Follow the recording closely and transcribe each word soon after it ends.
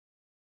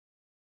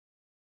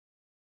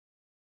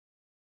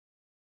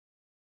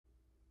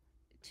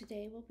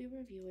Today we'll be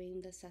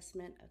reviewing the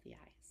assessment of the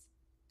eyes.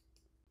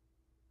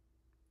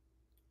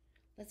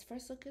 Let's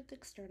first look at the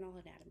external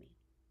anatomy.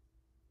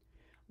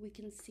 We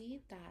can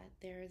see that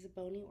there is a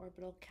bony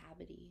orbital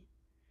cavity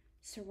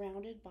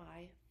surrounded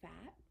by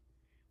fat,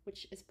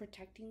 which is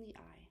protecting the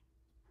eye.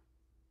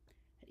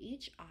 At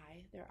each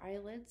eye, their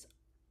eyelids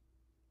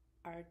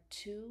are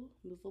two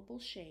movable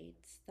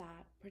shades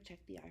that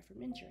protect the eye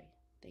from injury.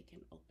 They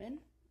can open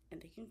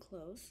and they can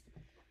close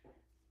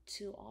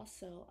to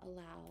also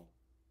allow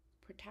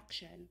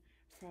protection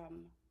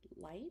from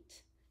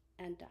light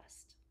and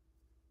dust.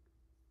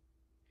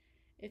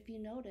 If you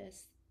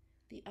notice,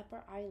 the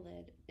upper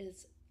eyelid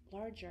is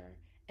larger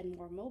and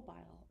more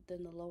mobile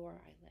than the lower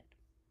eyelid.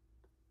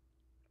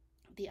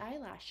 The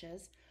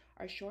eyelashes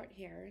are short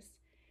hairs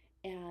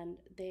and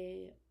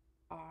they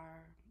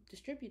are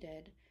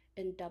distributed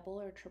in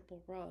double or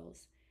triple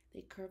rows.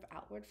 They curve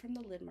outward from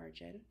the lid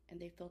margin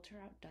and they filter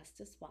out dust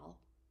as well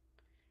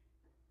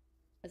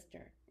as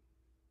dirt.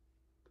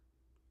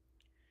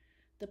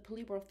 The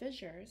palpebral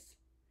fissures,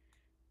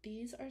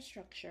 these are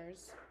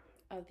structures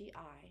of the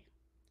eye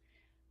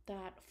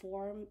that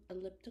form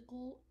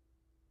elliptical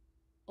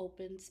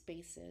open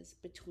spaces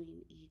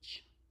between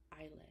each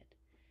eyelid.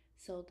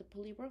 So the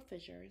palpebral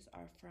fissures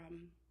are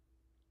from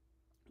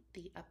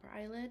the upper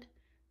eyelid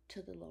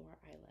to the lower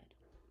eyelid.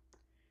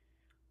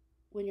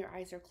 When your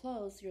eyes are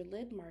closed, your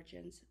lid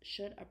margins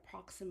should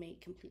approximate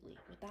completely.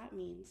 What that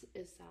means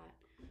is that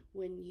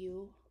when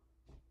you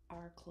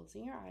are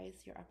closing your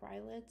eyes, your upper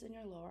eyelids and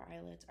your lower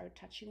eyelids are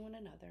touching one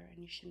another,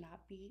 and you should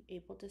not be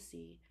able to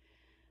see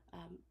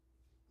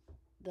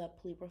the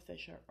palpebral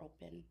fissure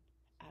open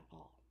at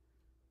all.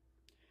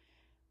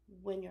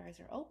 When your eyes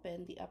are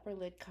open, the upper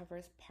lid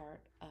covers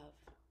part of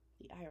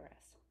the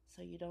iris.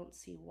 So you don't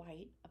see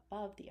white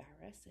above the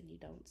iris and you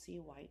don't see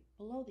white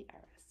below the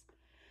iris.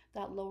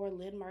 That lower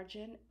lid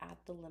margin at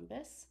the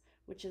limbus,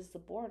 which is the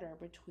border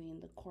between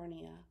the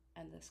cornea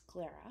and the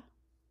sclera,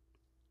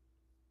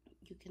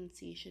 you can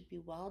see should be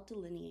well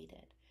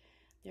delineated.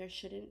 There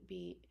shouldn't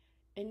be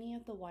any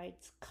of the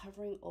whites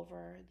covering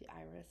over the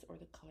iris or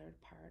the colored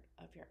part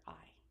of your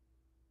eye.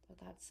 So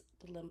that's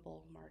the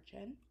limbal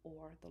margin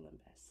or the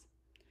limbus.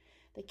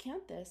 The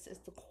canthus is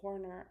the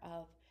corner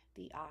of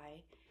the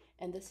eye,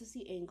 and this is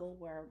the angle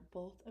where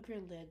both of your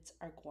lids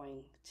are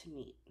going to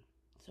meet.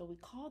 So we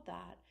call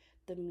that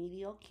the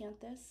medial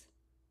canthus,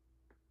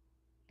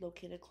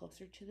 located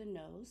closer to the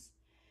nose,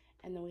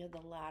 and then we have the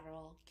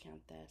lateral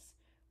canthus,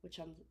 which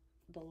is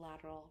the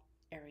lateral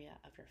area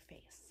of your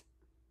face.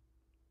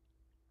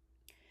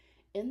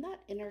 In that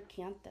inner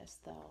canthus,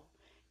 though,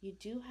 you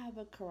do have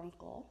a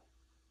caruncle,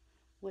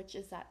 which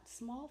is that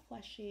small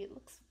fleshy, it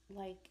looks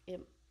like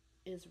it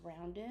is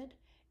rounded,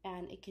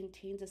 and it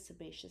contains a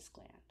sebaceous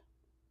gland.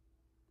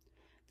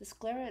 The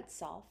sclera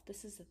itself,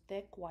 this is a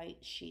thick white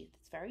sheath.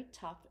 It's very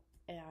tough,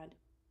 and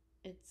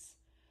its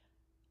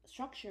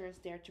structure is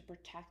there to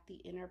protect the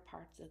inner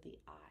parts of the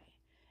eye.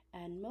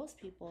 And most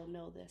people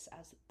know this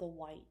as the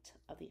white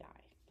of the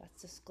eye.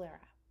 That's the sclera.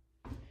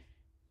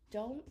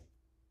 Don't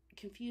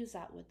confuse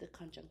that with the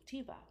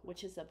conjunctiva,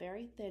 which is a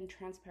very thin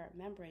transparent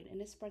membrane, and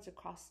it spreads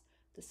across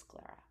the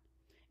sclera.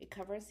 It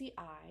covers the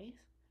eye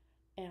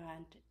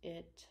and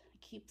it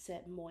keeps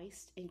it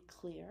moist and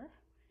clear.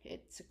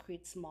 It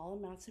secretes small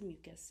amounts of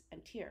mucus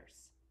and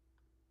tears.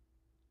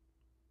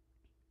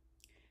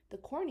 The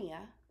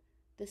cornea,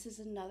 this is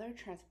another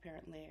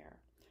transparent layer,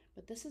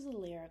 but this is a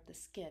layer of the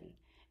skin,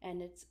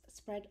 and it's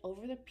spread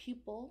over the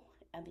pupil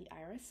and the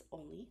iris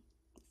only.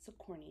 It's the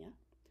cornea.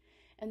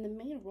 And the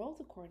main role of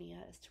the cornea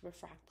is to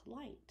refract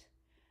light,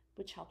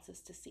 which helps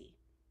us to see.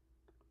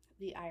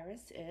 The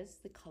iris is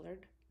the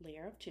colored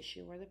layer of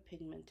tissue, or the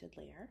pigmented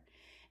layer,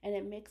 and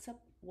it makes up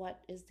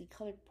what is the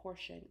colored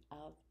portion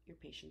of your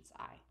patient's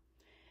eye.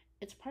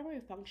 Its primary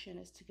function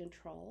is to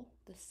control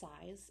the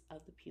size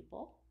of the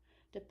pupil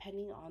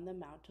depending on the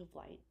amount of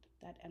light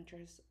that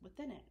enters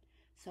within it.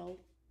 So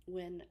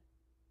when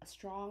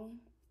strong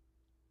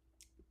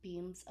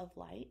beams of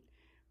light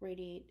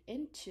radiate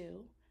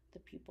into the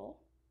pupil,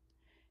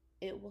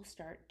 it will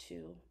start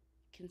to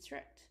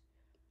constrict.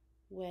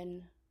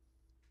 When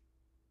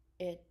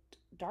it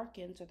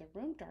darkens, or the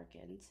room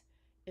darkens,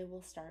 it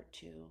will start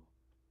to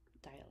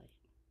dilate.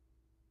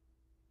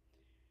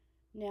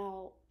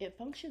 Now, it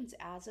functions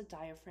as a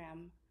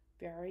diaphragm,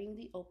 varying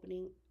the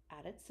opening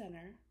at its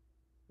center,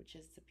 which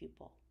is the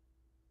pupil.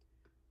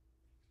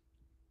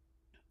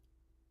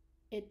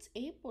 It's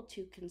able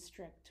to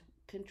constrict,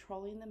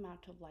 controlling the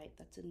amount of light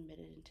that's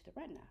emitted into the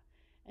retina,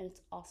 and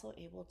it's also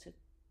able to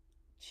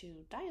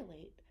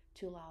dilate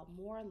to allow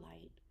more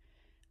light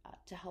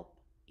to help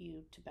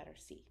you to better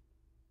see.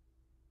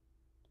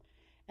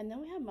 And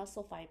then we have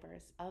muscle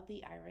fibers of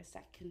the iris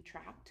that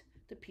contract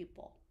the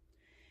pupil.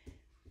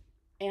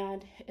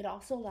 And it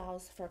also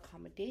allows for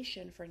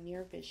accommodation for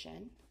near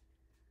vision.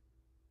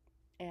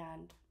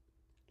 And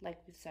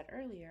like we said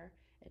earlier,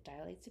 it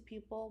dilates the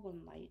pupil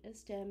when light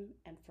is dim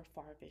and for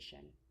far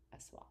vision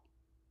as well.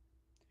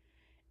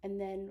 And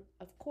then,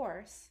 of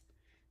course,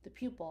 the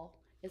pupil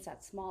is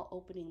that small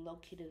opening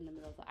located in the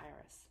middle of the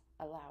iris.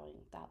 allowing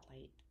that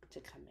light to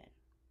come in.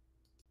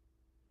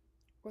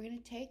 We're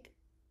going to take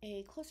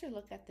a closer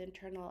look at the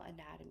internal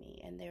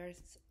anatomy, and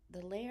there's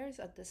the layers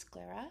of the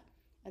sclera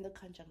and the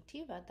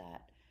conjunctiva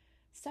that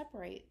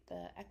separate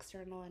the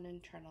external and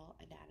internal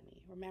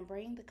anatomy.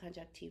 Remembering the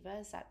conjunctiva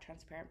is that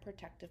transparent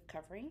protective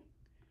covering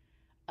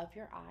of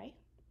your eye,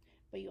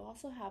 but you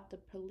also have the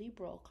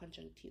palpebral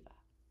conjunctiva.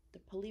 The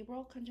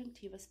palpebral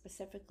conjunctiva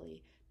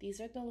specifically, these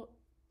are the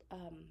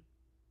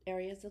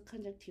areas of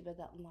conjunctiva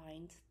that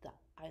lines the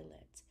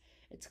eyelids.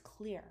 It's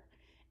clear,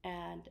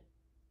 and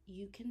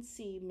you can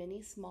see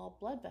many small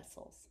blood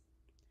vessels.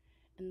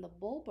 In the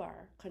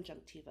bulbar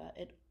conjunctiva,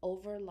 it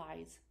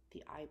overlies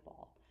the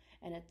eyeball,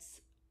 and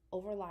it's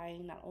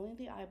overlying not only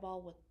the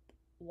eyeball with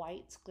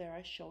white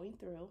sclera showing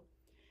through.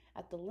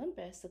 At the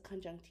limbus, the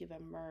conjunctiva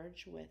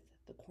merge with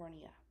the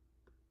cornea.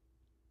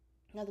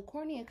 Now, the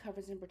cornea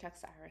covers and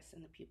protects the iris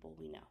and the pupil,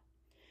 we know.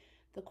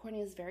 The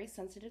cornea is very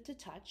sensitive to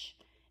touch,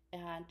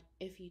 and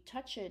if you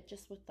touch it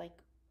just with like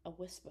a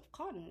wisp of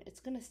cotton, it's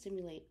going to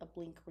stimulate a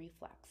blink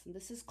reflex, and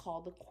this is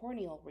called the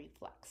corneal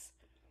reflex.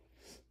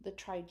 The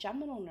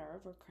trigeminal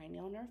nerve, or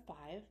cranial nerve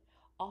 5,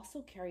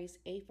 also carries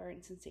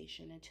afferent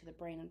sensation into the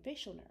brain and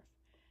facial nerve.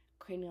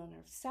 Cranial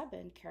nerve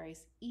 7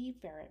 carries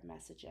efferent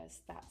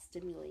messages that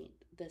stimulate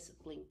this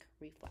blink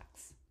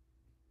reflex.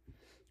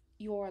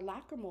 Your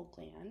lacrimal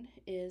gland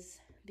is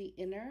the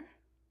inner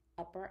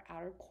upper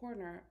outer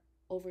corner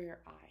over your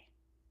eye,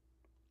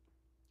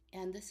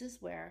 and this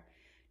is where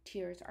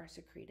tears are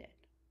secreted.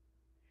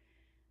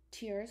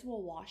 Tears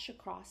will wash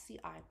across the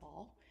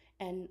eyeball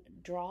and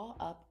draw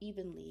up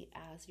evenly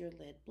as your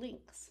lid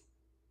blinks.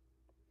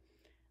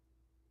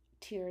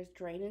 Tears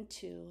drain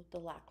into the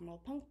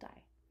lacrimal puncti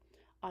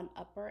on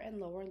upper and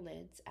lower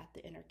lids at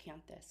the inner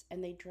canthus,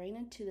 and they drain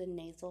into the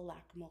nasal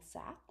lacrimal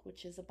sac,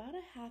 which is about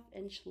a ½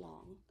 inch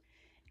long,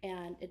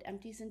 and it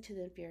empties into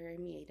the inferior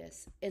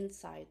meatus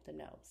inside the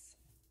nose.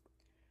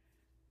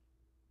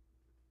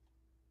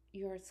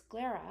 Your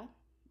sclera,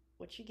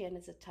 which again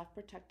is a tough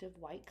protective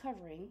white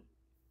covering,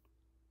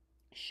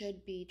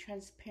 should be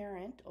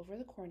transparent over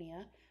the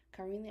cornea,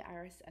 covering the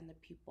iris and the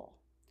pupil.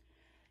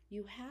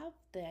 You have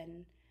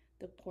then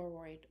the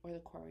choroid or the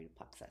choroid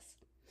plexus,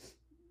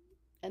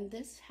 and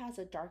this has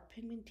a dark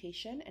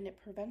pigmentation, and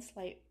it prevents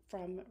light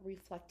from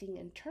reflecting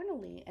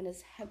internally and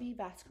is heavy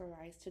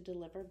vascularized to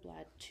deliver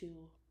blood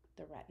to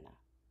the retina.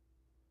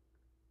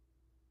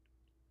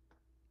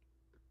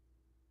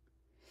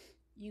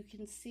 You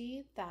can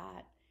see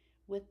that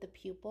with the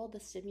pupil, the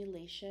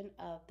stimulation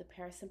of the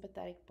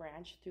parasympathetic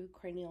branch through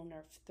cranial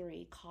nerve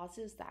 3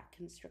 causes that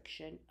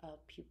constriction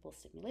of pupil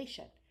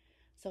stimulation.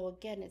 So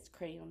again, it's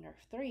cranial nerve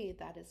 3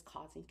 that is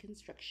causing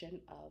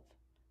constriction of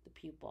the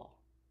pupil.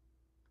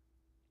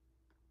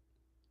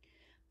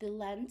 The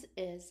lens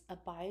is a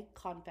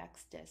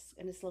biconvex disc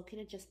and is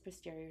located just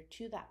posterior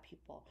to that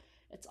pupil.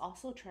 It's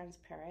also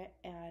transparent,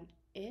 and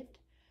it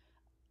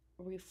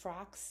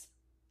refracts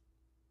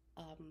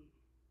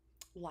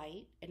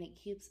light, and it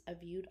keeps a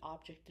viewed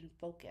object in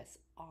focus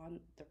on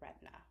the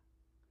retina.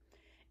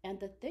 And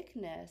the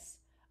thickness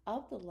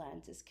of the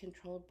lens is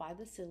controlled by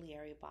the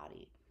ciliary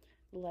body.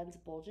 The lens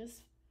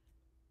bulges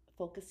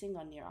focusing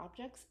on near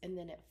objects, and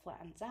then it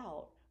flattens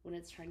out when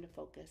it's trying to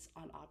focus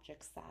on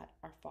objects that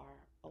are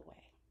far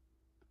away.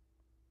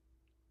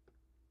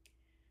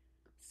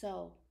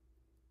 So,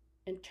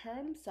 in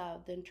terms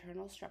of the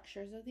internal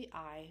structures of the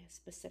eye,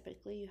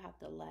 specifically you have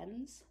the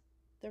lens,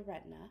 the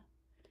retina,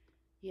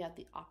 you have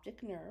the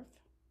optic nerve,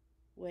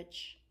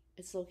 which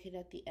is located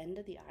at the end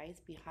of the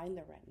eyes behind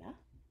the retina,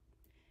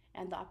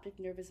 and the optic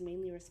nerve is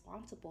mainly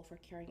responsible for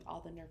carrying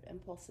all the nerve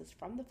impulses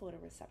from the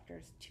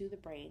photoreceptors to the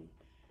brain,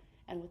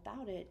 and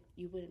without it,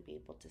 you wouldn't be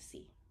able to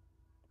see.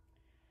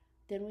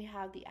 Then we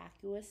have the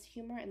aqueous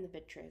humor and the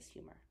vitreous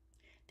humor.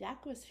 The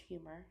aqueous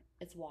humor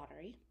is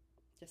watery,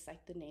 just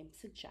like the name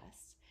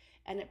suggests,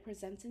 and it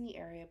presents in the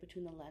area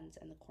between the lens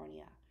and the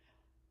cornea.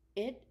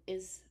 It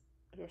is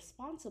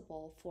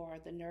responsible for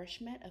the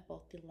nourishment of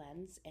both the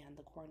lens and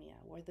the cornea,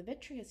 where the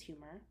vitreous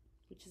humor,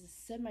 which is a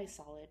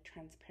semi-solid,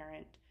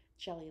 transparent,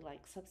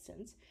 jelly-like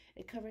substance,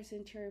 it covers the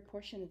interior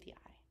portion of the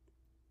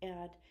eye,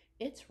 and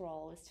its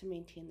role is to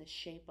maintain the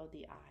shape of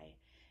the eye.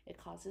 It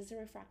causes a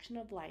refraction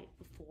of light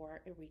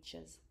before it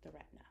reaches the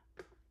retina.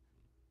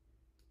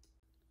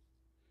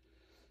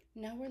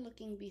 Now we're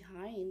looking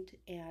behind,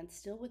 and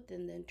still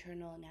within the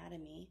internal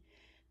anatomy,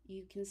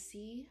 you can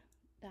see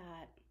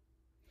that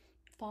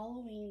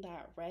following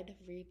that red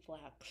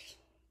reflex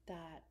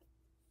that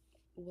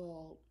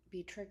will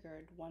be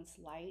triggered once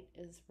light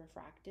is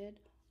refracted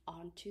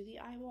onto the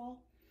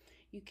eyeball,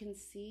 you can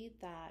see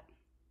that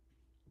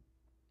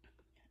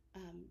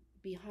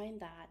behind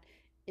that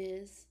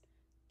is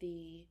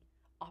the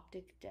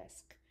optic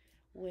disc,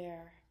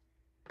 where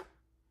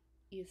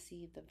you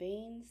see the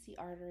veins, the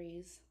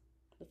arteries,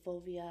 the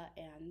fovea,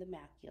 and the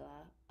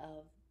macula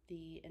of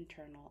the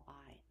internal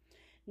eye.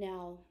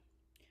 Now,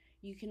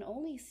 you can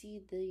only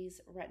see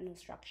these retinal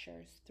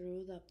structures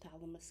through the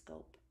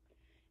ophthalmoscope,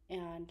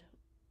 and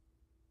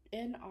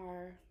in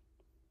our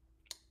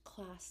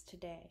class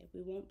today,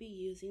 we won't be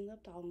using the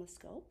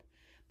ophthalmoscope.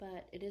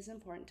 but it is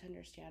important to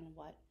understand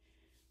what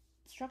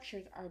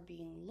structures are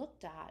being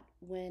looked at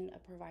when a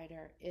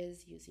provider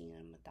is using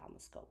an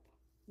ophthalmoscope.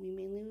 We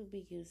mainly will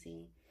be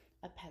using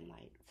a pen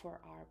light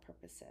for our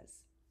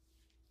purposes.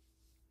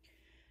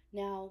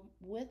 Now,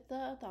 with the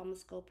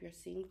ophthalmoscope, you're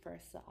seeing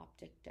first the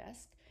optic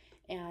disc,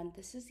 and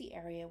this is the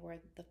area where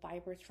the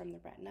fibers from the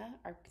retina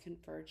are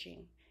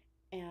converging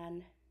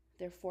and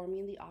they're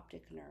forming the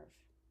optic nerve.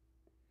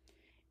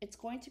 It's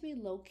going to be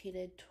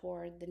located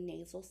toward the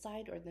nasal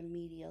side or the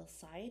medial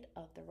side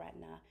of the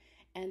retina,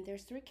 and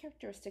there's three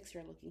characteristics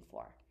you're looking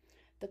for.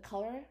 The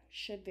color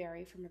should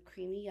vary from a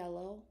creamy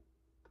yellow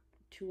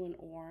to an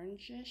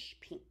orangish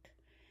pink,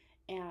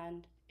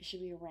 and it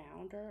should be a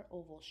round or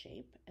oval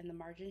shape, and the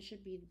margin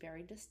should be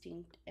very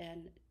distinct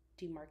and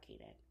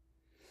demarcated,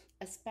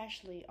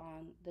 especially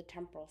on the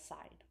temporal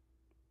side.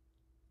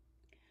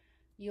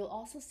 You'll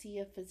also see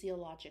a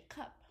physiologic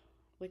cup,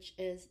 which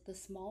is the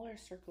smaller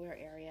circular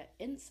area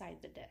inside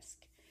the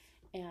disc,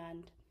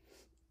 and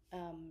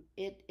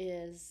it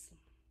is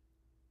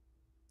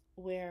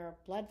where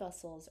blood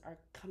vessels are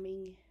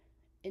coming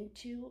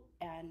into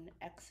and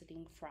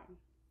exiting from.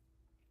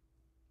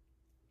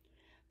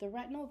 The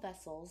retinal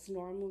vessels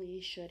normally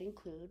should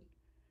include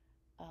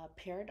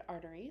paired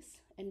arteries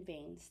and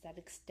veins that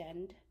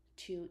extend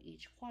to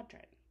each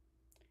quadrant.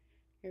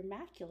 Your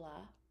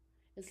macula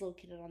is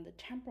located on the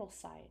temporal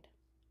side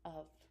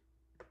of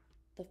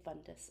the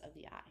fundus of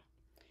the eye,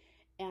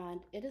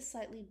 and it is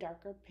slightly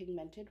darker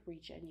pigmented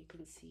region you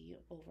can see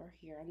over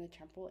here in the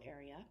temporal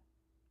area,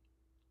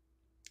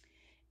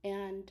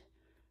 and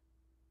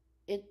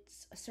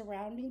it's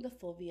surrounding the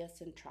fovea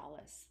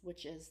centralis,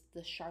 which is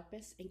the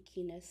sharpest and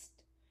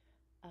keenest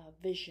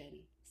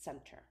vision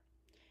center,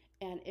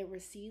 and it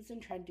receives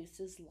and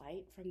transduces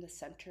light from the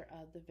center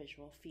of the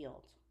visual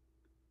field.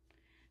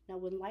 Now,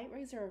 when light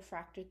rays are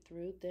refracted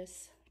through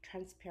this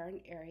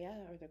transparent area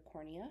or the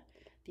cornea,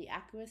 the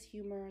aqueous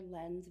humor,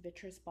 lens,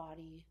 vitreous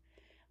body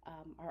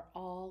are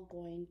all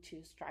going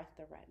to strike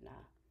the retina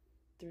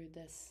through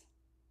this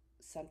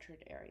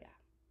centered area.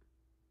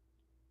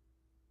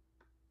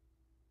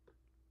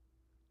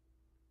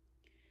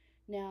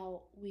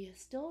 Now, we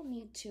still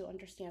need to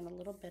understand a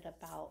little bit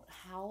about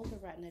how the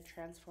retina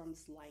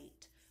transforms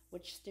light,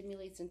 which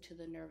stimulates into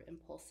the nerve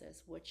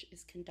impulses, which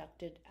is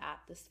conducted at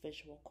this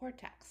visual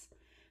cortex.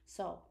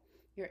 So,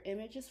 your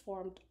image is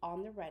formed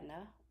on the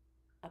retina,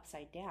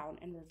 upside down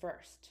and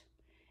reversed.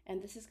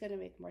 And this is going to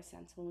make more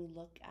sense when we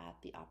look at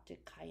the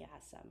optic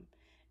chiasm,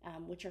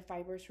 which are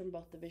fibers from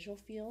both the visual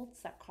fields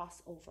that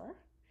cross over,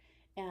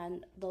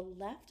 and the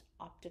left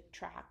optic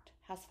tract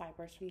has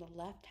fibers from the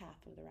left half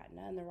of the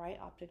retina, and the right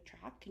optic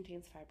tract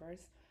contains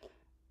fibers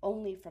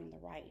only from the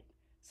right.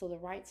 So the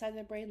right side of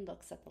the brain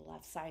looks at the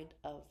left side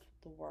of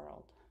the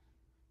world.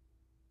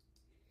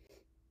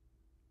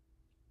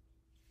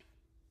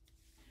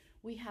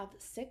 We have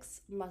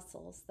 6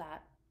 muscles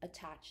that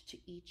attach to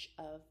each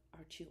of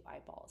our 2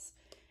 eyeballs,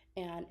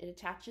 and it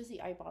attaches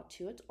the eyeball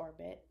to its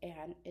orbit,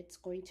 and it's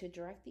going to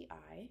direct the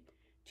eye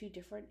to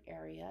different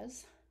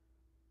areas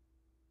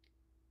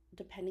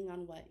depending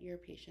on what your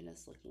patient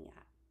is looking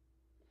at.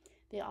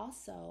 They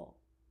also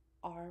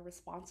are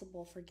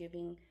responsible for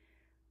giving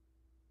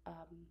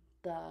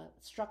the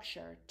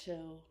structure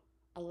to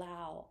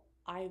allow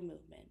eye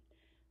movement,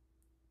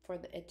 for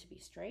it to be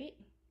straight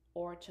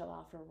or to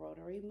allow for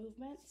rotary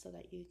movement so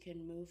that you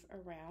can move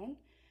around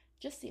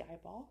just the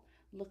eyeball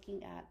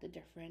looking at the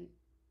different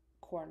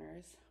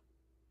corners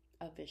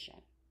of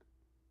vision.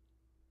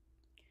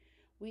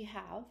 We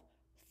have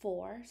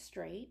 4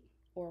 straight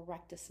or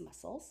rectus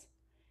muscles.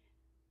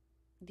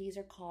 These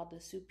are called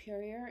the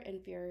superior,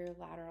 inferior,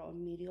 lateral,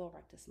 and medial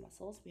rectus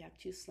muscles. We have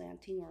 2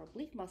 slanting or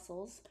oblique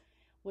muscles,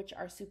 which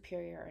are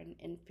superior and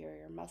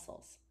inferior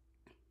muscles.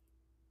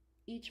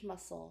 Each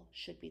muscle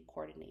should be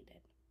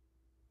coordinated.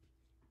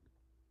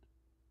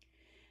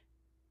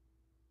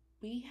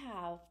 We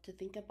have to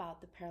think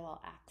about the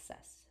parallel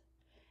axis.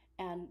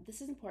 And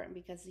this is important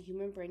because the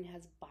human brain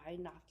has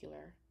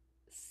binocular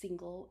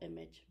single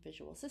image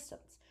visual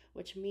systems,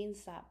 which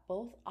means that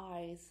both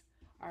eyes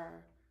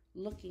are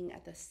looking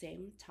at the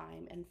same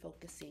time and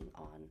focusing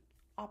on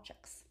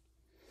objects.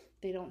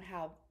 They don't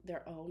have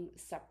their own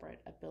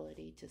separate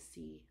ability to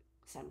see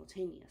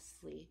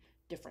simultaneously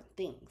different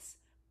things,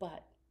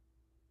 but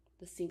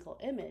the single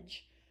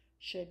image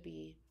should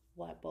be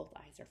what both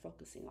eyes are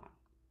focusing on.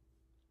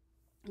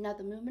 Now,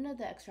 the movement of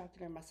the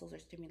extraocular muscles are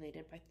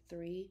stimulated by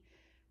 3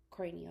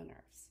 cranial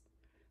nerves.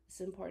 It's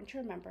important to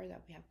remember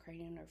that we have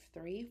cranial nerve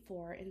 3,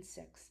 4, and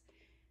 6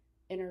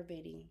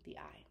 innervating the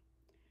eye.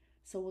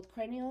 So with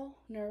cranial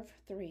nerve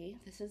 3,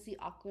 this is the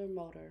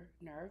oculomotor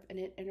nerve, and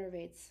it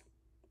innervates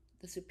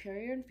the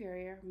superior,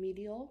 inferior,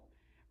 medial,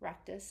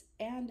 rectus,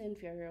 and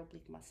inferior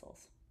oblique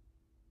muscles.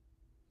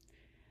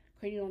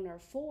 Cranial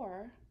nerve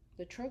 4,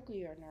 the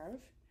trochlear nerve,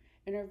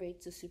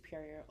 innervates the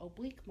superior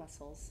oblique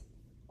muscles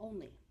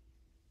only.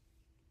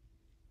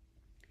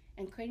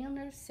 And cranial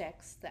nerve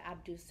 6, the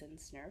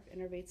abducens nerve,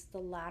 innervates the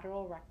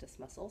lateral rectus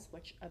muscles,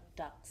 which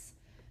abducts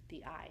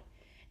the eye.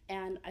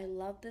 And I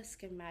love this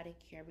schematic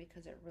here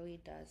because it really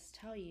does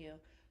tell you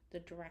the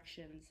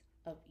directions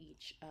of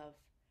each of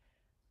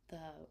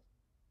the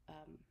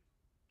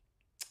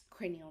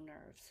cranial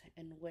nerves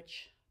and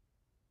which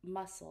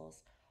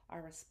muscles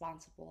are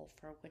responsible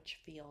for which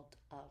field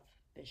of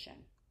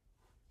vision.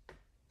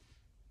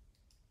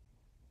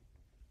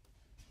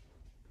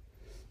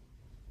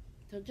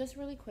 So just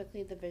really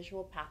quickly, the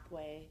visual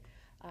pathway.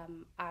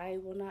 I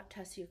will not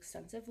test you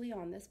extensively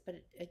on this,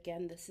 but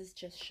again, this is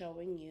just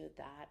showing you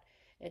that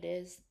it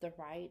is the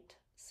right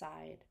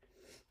side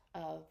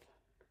of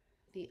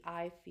the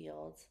eye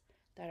fields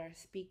that are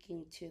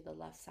speaking to the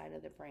left side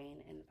of the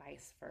brain and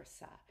vice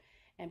versa.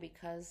 And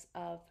because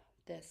of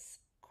this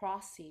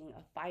crossing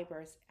of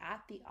fibers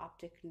at the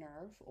optic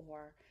nerve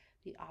or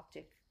the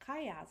optic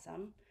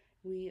chiasm,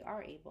 we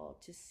are able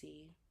to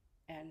see,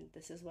 and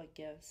this is what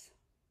gives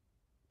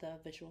the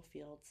visual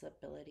fields the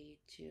ability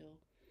to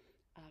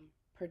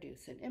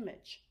produce an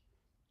image.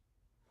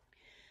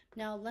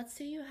 Now, let's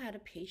say you had a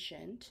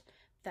patient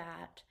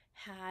that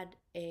had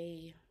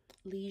a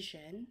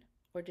lesion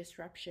or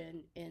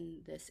disruption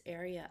in this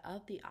area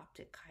of the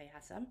optic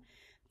chiasm.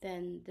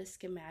 Then this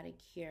schematic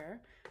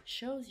here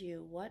shows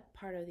you what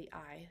part of the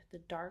eye, the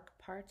dark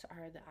parts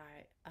are the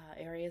eye,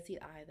 areas of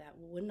the eye that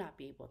would not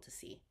be able to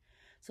see.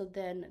 So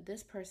then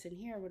this person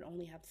here would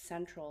only have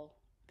central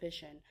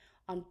vision.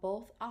 On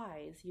both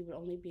eyes, you would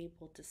only be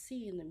able to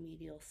see in the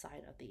medial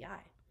side of the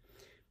eye.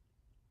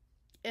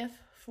 If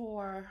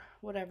for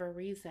whatever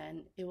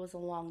reason it was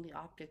along the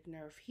optic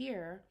nerve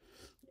here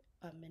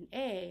in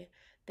A,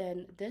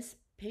 then this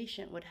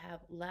patient would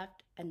have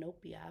left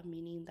anopia,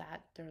 meaning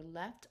that their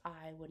left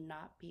eye would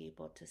not be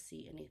able to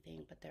see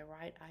anything, but their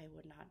right eye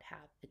would not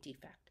have a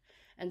defect,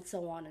 and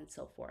so on and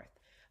so forth.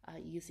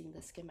 Using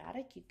the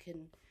schematic, you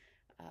can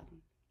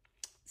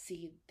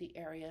see the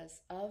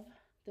areas of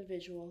the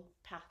visual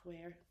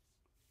pathway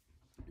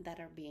that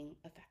are being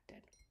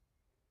affected.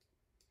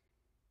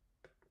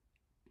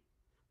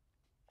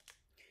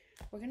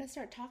 We're going to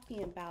start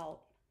talking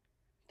about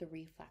the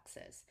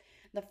reflexes.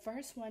 The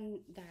first one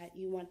that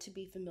you want to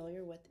be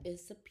familiar with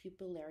is the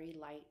pupillary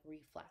light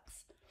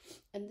reflex.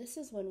 And this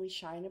is when we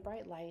shine a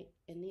bright light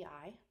in the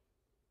eye,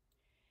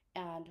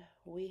 and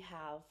we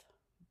have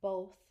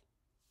both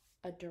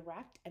a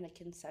direct and a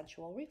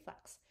consensual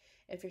reflex.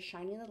 If you're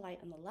shining the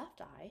light on the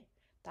left eye,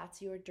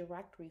 that's your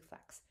direct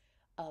reflex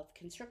of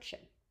constriction.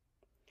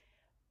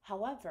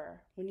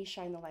 However, when you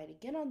shine the light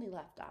again on the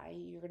left eye,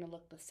 you're going to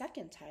look the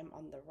second time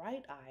on the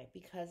right eye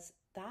because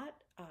that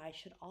eye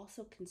should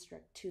also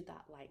constrict to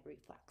that light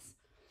reflex.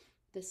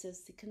 This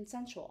is the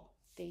consensual.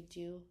 They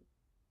do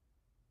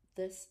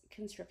this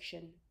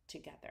constriction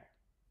together.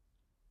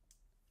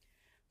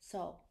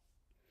 So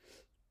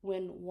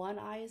when one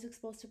eye is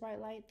exposed to bright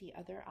light, the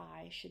other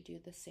eye should do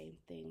the same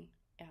thing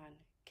and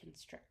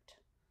constrict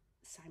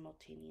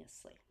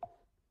simultaneously.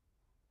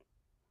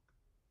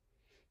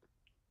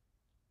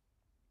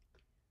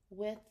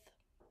 With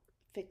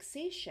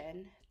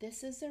fixation,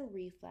 this is a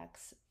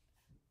reflex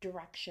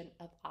direction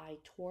of eye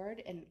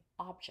toward an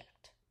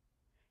object.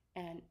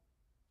 And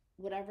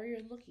whatever you're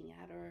looking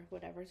at or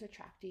whatever's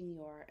attracting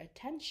your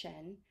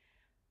attention,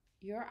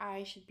 your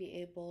eye should be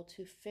able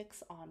to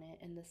fix on it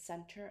in the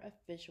center of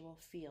visual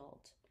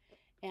field.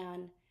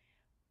 And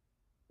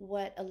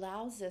what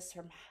allows this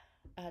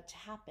to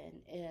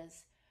happen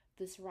is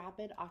this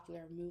rapid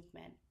ocular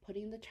movement,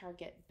 putting the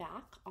target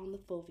back on the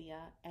fovea,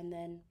 and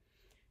then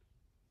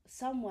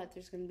somewhat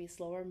there's going to be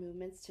slower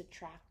movements to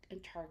track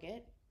and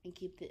target and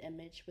keep the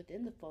image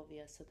within the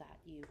fovea so that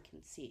you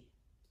can see.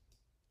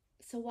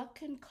 So what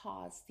can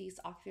cause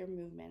these ocular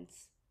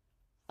movements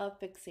of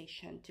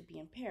fixation to be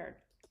impaired?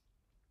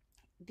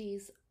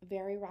 These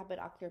very rapid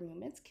ocular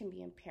movements can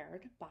be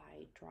impaired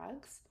by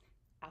drugs,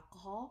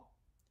 alcohol,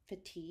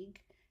 fatigue,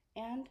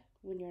 and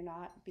when you're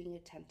not being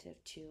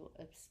attentive to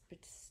a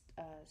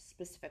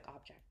specific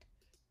object.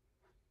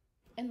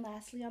 And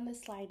lastly on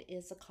this slide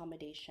is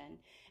accommodation,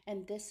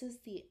 and this is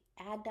the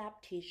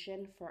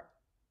adaptation for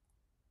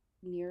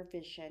near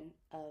vision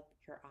of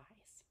your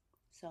eyes.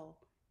 So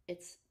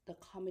it's the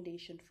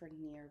accommodation for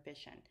near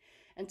vision.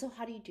 And so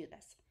how do you do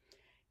this?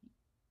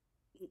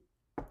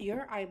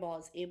 Your eyeball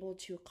is able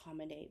to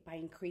accommodate by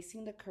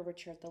increasing the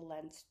curvature of the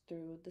lens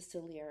through the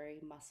ciliary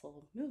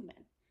muscle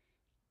movement.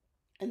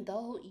 And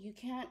though you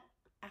can't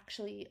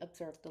actually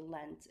observe the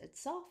lens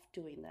itself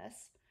doing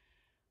this,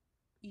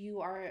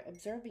 you are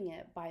observing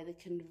it by the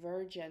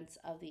convergence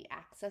of the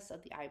axis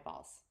of the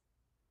eyeballs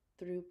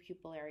through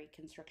pupillary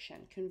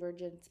constriction.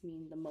 Convergence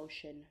means the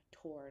motion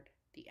toward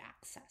the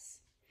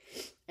axis.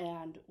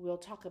 And we'll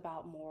talk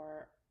about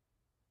more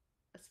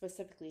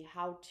specifically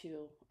how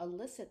to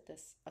elicit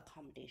this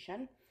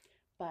accommodation,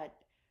 but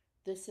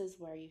this is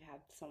where you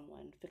have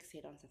someone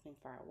fixate on something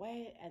far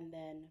away and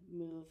then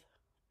move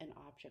an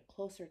object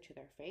closer to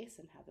their face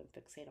and have them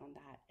fixate on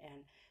that,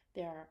 and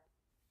their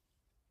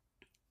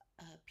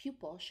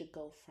pupil should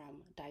go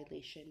from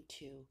dilation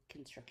to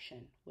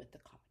constriction with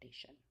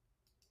accommodation.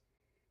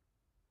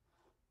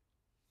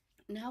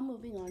 Now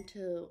moving on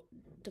to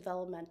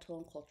developmental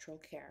and cultural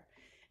care.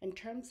 In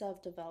terms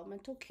of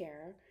developmental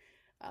care,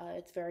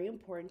 it's very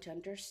important to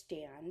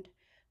understand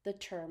the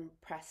term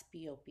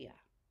presbyopia.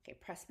 Okay,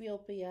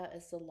 presbyopia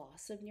is the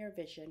loss of near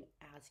vision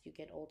as you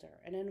get older.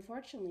 And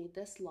unfortunately,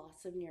 this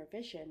loss of near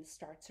vision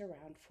starts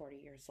around 40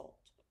 years old.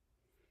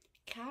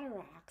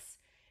 Cataracts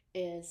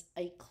is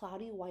a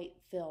cloudy white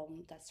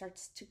film that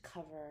starts to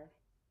cover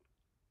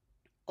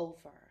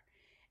over,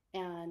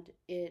 and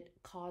it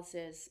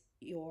causes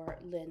your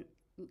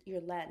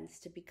lens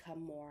to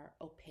become more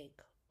opaque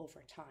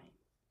over time.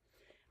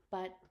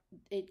 But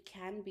it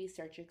can be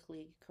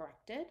surgically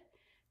corrected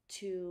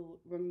to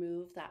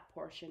remove that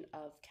portion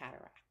of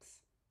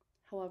cataracts.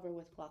 However,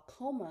 with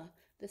glaucoma,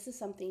 this is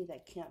something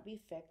that can't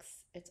be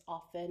fixed. It's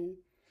often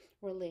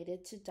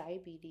related to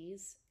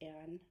diabetes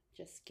and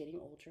just getting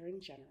older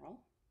in general.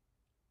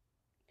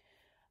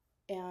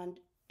 And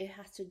it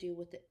has to do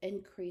with the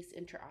increased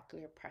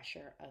intraocular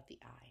pressure of the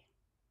eye.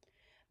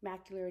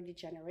 Macular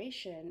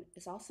degeneration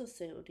is also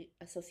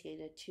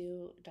associated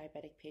to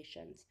diabetic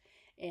patients,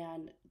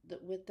 and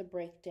with the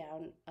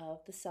breakdown of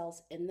the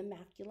cells in the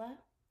macula,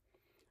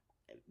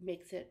 it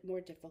makes it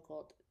more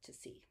difficult to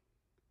see.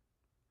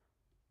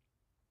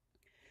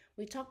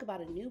 We talk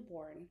about a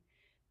newborn.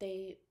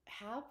 They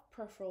have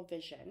peripheral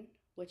vision,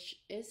 which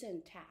is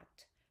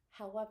intact.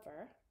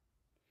 However,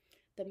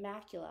 the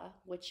macula,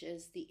 which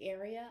is the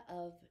area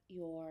of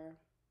your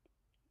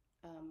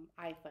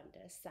eye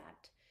fundus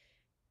that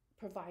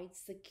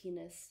provides the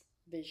keenest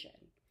vision,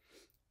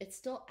 it's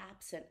still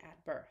absent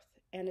at birth.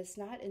 And it's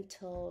not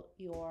until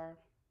your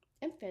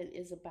infant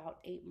is about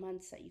 8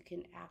 months that you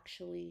can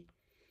actually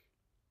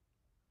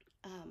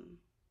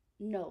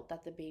note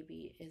that the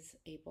baby is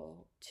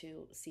able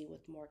to see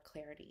with more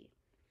clarity.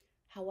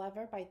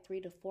 However, by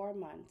 3 to 4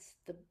 months,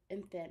 the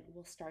infant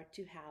will start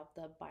to have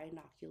the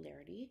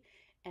binocularity,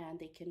 and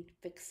they can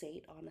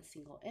fixate on a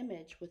single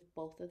image with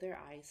both of their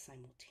eyes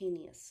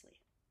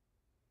simultaneously.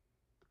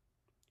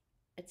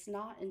 It's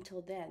not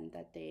until then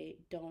that they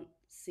don't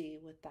see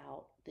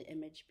without the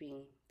image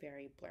being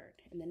very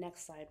blurred. And the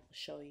next slide will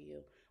show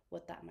you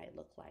what that might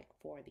look like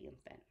for the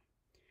infant.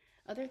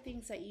 Other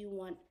things that you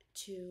want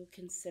to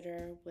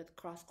consider with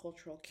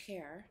cross-cultural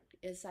care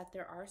is that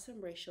there are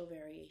some racial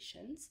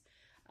variations.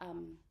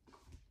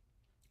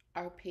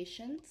 Our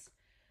patients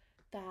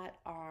that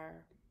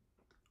are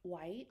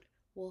white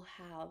will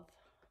have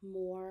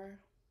more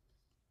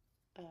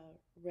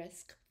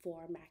risk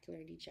for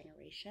macular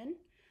degeneration.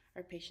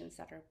 Our patients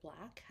that are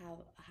Black have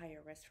a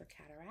higher risk for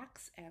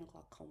cataracts and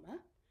glaucoma.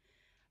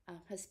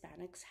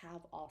 Hispanics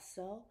have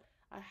also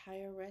a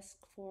higher risk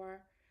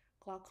for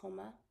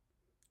glaucoma.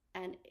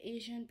 And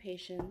Asian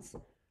patients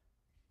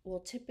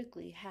will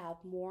typically have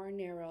more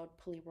narrowed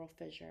palpebral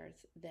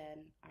fissures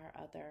than our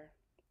other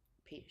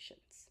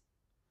patients.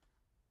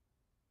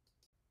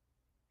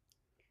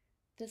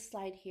 This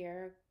slide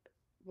here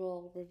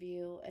will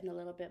review in a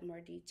little bit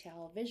more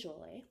detail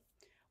visually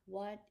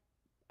what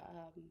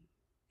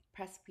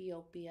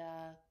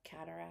presbyopia,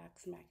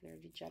 cataracts,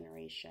 macular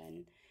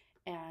degeneration,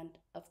 and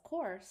of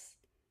course,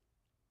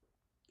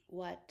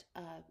 what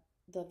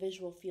the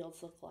visual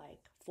fields look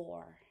like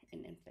for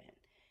an infant.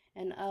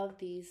 And of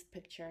these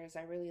pictures,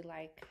 I really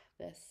like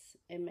this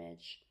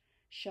image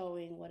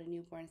showing what a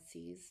newborn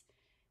sees,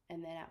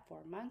 and then at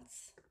 4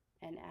 months,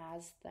 and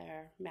as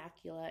their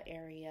macula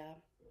area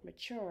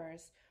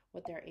matures,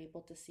 what they're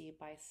able to see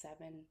by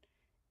 7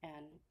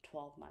 and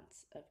 12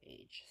 months of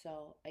age.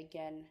 So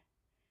again,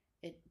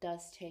 it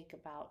does take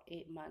about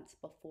 8 months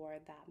before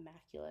that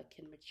macula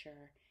can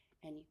mature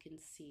and you can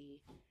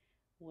see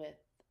with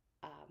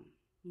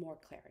more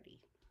clarity.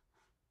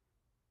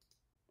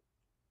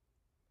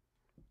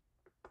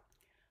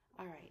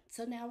 All right,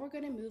 so now we're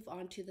going to move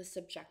on to the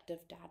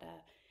subjective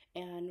data,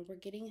 and we're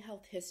getting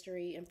health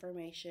history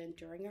information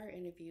during our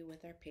interview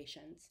with our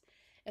patients.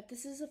 If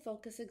this is a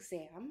focus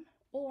exam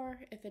or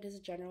if it is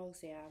a general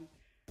exam,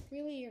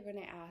 really you're going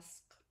to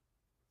ask,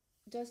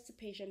 does the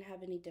patient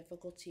have any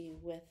difficulty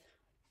with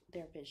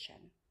their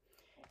vision?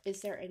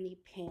 Is there any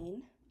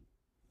pain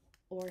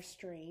or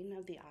strain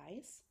of the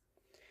eyes?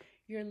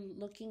 You're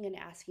looking and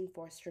asking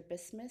for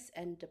strabismus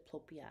and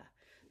diplopia.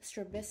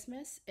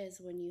 Strabismus is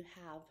when you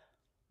have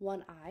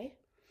one eye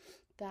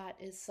that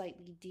is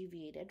slightly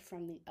deviated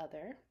from the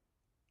other,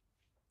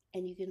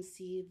 and you can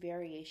see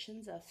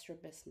variations of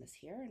strabismus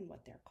here and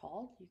what they're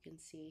called. You can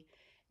see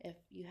if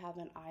you have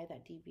an eye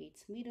that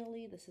deviates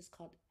medially, this is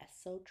called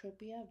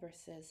esotropia,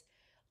 versus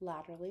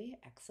laterally,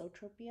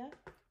 exotropia.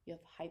 You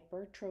have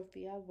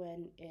hypertropia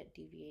when it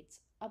deviates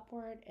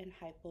upward and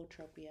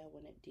hypotropia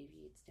when it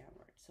deviates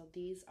downward. So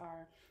these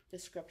are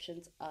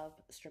descriptions of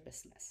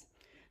strabismus.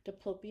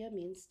 Diplopia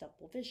means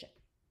double vision.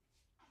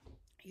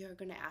 You're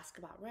going to ask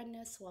about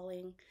redness,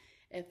 swelling.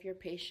 If your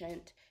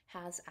patient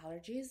has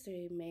allergies,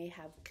 they may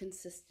have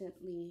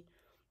consistently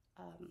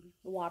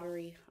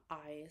watery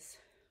eyes.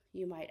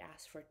 You might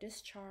ask for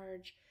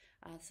discharge.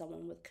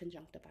 Someone with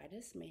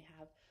conjunctivitis may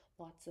have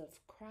lots of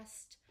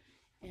crust,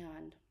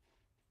 and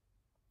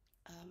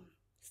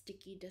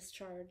sticky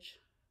discharge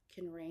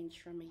can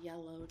range from a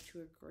yellow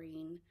to a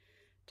green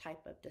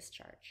type of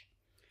discharge.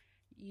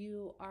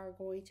 You are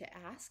going to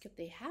ask if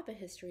they have a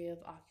history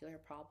of ocular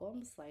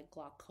problems like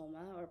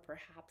glaucoma, or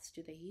perhaps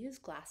do they use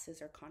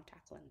glasses or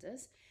contact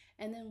lenses,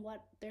 and then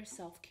what their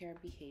self-care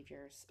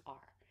behaviors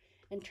are.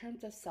 In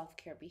terms of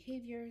self-care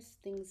behaviors,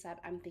 things that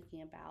I'm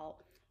thinking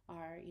about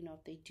are,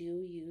 if they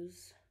do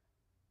use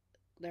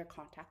their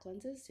contact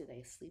lenses, do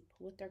they sleep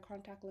with their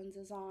contact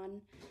lenses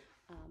on?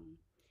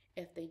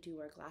 If they do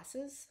wear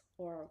glasses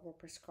or were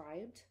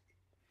prescribed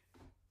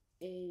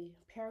a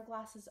pair of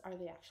glasses, are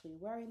they actually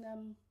wearing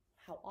them?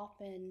 How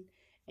often?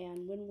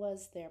 And when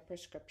was their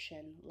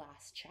prescription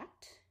last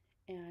checked?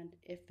 And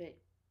if it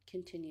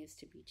continues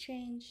to be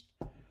changed,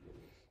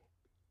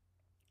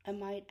 I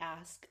might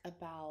ask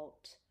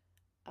about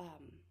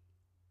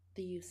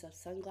the use of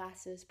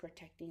sunglasses,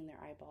 protecting their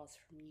eyeballs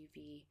from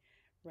UV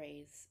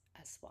rays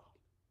as well.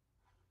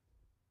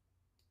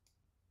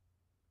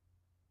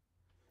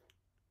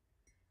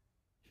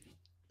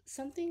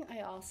 Something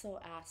I also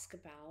ask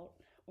about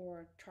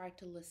or try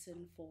to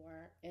listen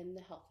for in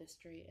the health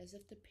history is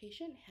if the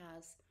patient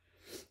has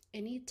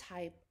any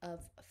type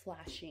of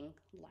flashing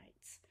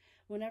lights.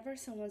 Whenever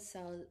someone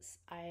says,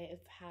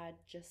 I've had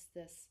just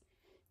this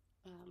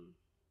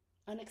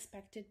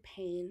unexpected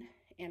pain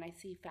and I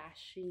see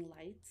flashing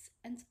lights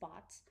and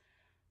spots,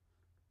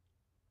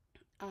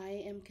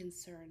 I am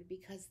concerned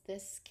because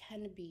this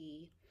can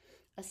be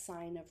a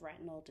sign of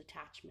retinal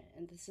detachment,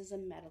 and this is a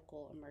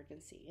medical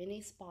emergency.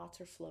 Any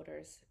spots or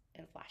floaters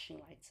and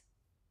flashing lights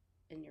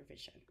in your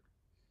vision.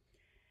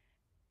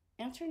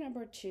 Answer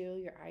number 2,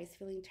 your eyes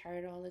feeling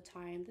tired all the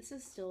time. This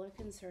is still a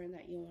concern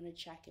that you want to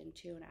check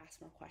into and ask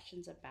more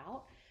questions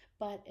about,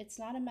 but it's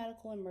not a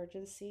medical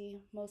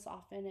emergency. Most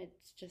often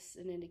it's just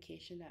an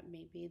indication that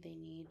maybe they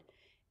need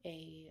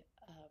a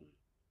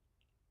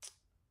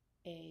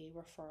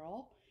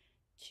referral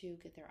to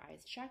get their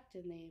eyes checked,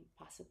 and they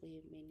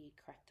possibly may need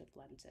corrective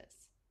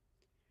lenses.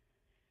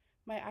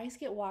 My eyes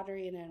get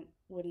watery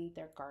when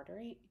they're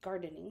gardening.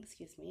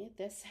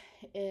 This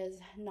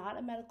is not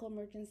a medical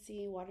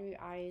emergency. Watery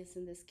eyes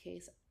in this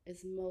case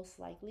is most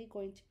likely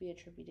going to be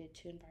attributed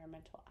to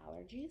environmental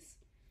allergies.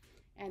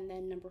 And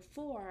then number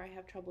 4, I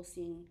have trouble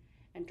seeing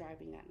and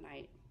driving at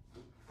night.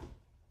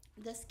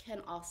 This can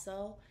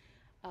also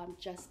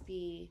just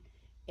be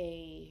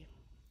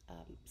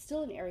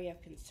still an area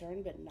of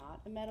concern, but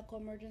not a medical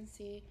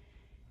emergency.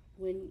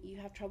 When you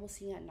have trouble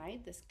seeing at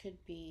night, this could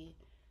be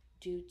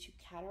due to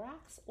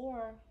cataracts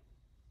or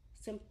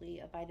simply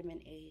a vitamin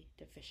A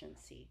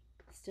deficiency.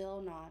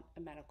 Still not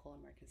a medical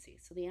emergency.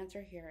 So the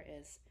answer here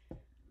is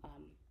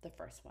the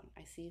first one.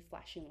 I see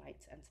flashing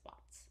lights and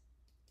spots.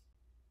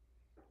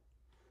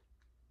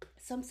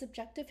 Some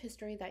subjective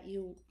history that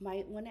you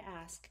might want to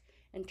ask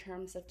in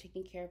terms of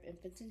taking care of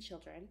infants and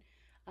children.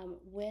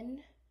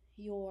 When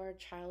your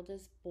child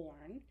is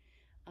born,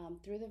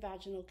 through the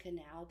vaginal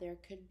canal, there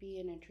could be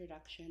an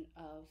introduction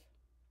of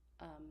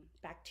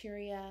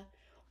bacteria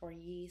or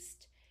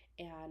yeast,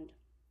 and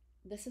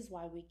this is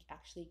why we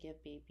actually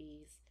give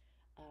babies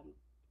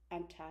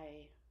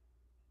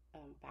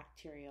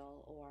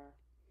antibacterial or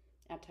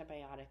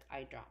antibiotic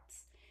eye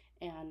drops,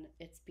 and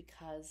it's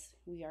because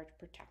we are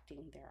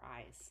protecting their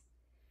eyes.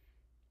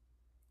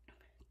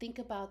 Think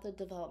about the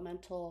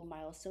developmental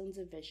milestones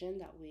of vision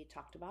that we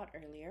talked about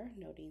earlier,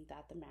 noting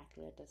that the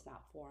macula does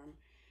not form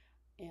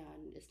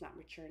and is not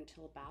mature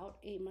until about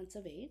 8 months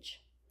of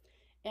age.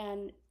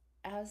 And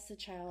as the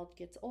child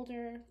gets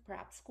older,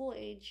 perhaps school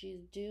age,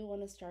 you do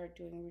want to start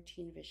doing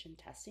routine vision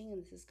testing,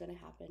 and this is going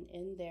to happen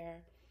in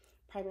their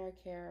primary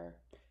care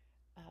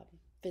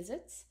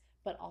visits,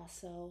 but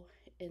also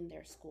in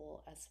their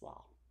school as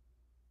well.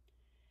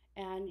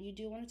 And you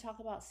do want to talk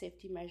about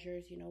safety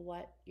measures,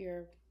 what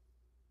your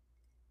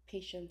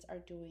patients are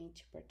doing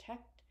to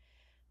protect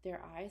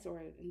their eyes,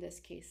 or in this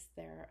case,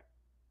 their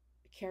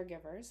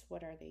caregivers,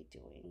 what are they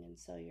doing? And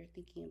so you're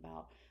thinking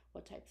about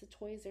what types of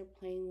toys they're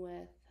playing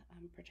with,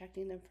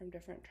 protecting them from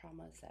different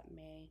traumas that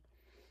may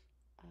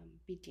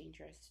be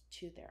dangerous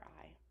to their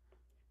eye.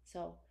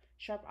 So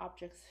sharp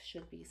objects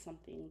should be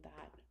something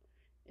that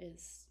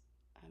is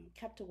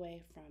kept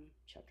away from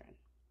children.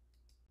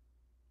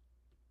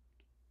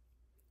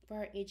 For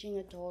our aging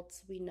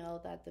adults, we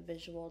know that the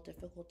visual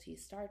difficulty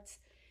starts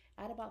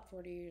at about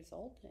 40 years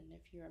old, and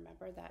if you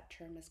remember, that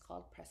term is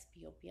called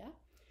presbyopia.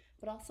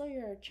 But also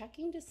you're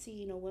checking to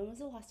see, when was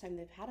the last time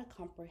they've had a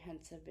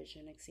comprehensive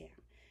vision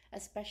exam.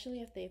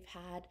 Especially if they've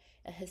had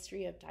a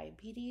history of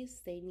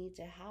diabetes, they need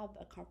to have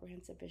a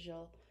comprehensive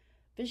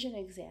vision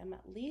exam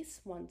at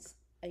least once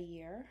a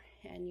year,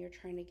 and you're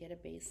trying to get a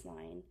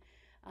baseline.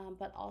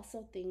 But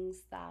also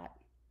things that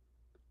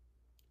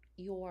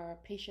your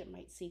patient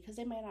might see, because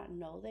they might not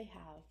know they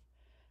have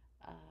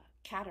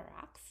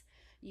cataracts.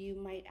 You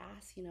might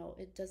ask,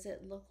 does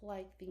it look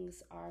like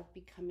things are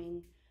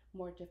becoming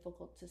more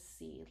difficult to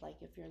see,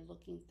 like if you're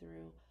looking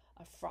through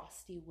a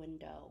frosty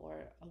window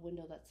or a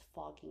window that's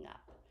fogging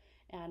up.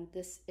 And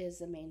this is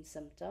the main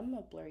symptom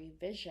of blurry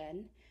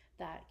vision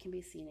that can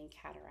be seen in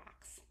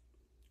cataracts.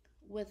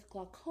 With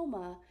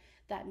glaucoma,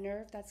 that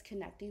nerve that's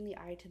connecting the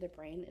eye to the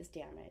brain is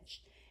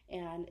damaged,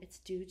 and it's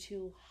due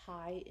to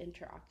high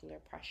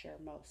intraocular pressure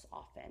most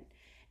often.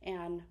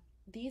 And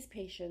these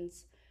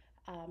patients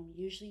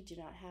usually do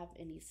not have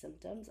any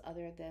symptoms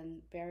other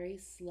than very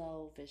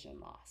slow vision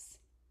loss.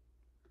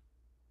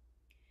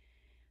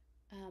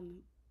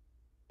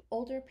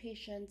 Older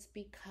patients,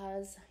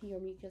 because your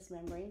mucous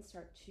membranes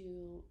start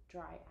to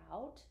dry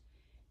out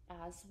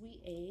as we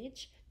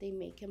age, they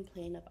may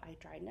complain of eye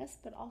dryness,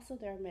 but also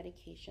there are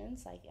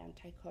medications like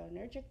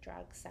anticholinergic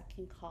drugs that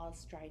can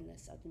cause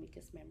dryness of the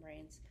mucous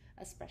membranes,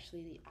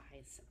 especially the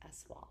eyes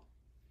as well.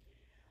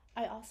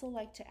 I also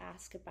like to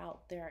ask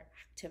about their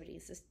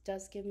activities. This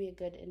does give me a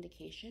good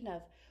indication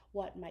of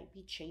what might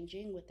be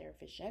changing with their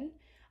vision.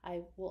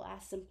 I will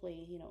ask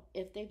simply,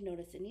 if they've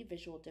noticed any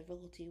visual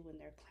difficulty when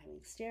they're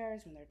climbing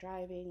stairs, when they're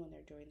driving, when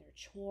they're doing their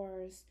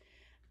chores,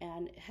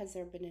 and has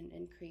there been an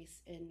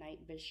increase in night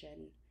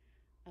vision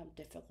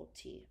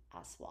difficulty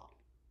as well.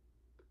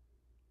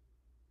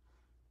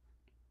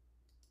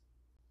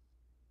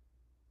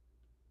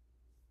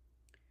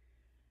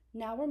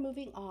 Now we're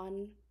moving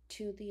on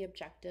to the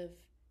objective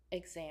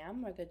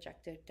exam or the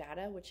objective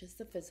data, which is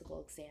the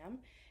physical exam.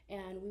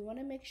 And we want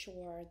to make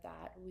sure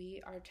that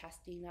we are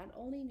testing not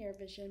only near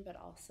vision, but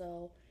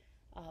also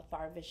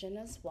far vision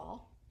as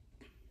well.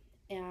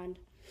 And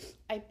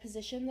I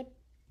position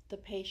the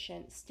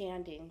patient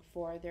standing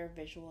for their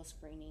visual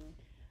screening,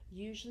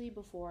 usually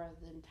before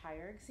the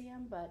entire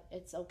exam, but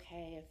it's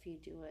okay if you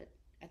do it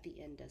at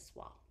the end as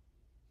well.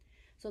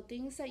 So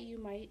things that you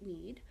might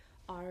need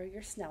are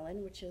your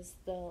Snellen, which is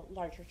the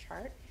larger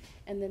chart,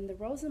 and then the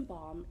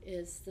Rosenbaum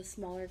is the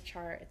smaller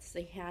chart. It's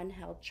the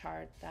handheld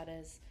chart that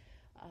is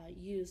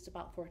used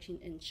about 14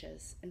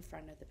 inches in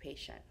front of the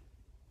patient.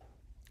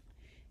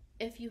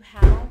 If you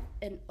have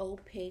an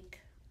opaque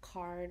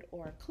card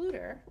or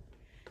occluder,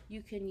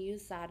 you can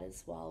use that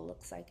as well. It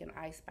looks like an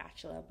eye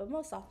spatula, but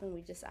most often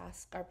we just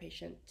ask our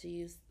patient to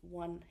use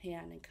one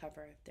hand and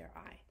cover their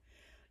eye.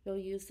 You'll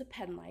use the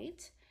pen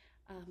light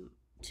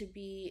to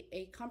be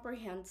a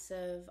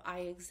comprehensive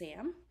eye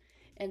exam.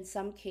 In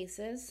some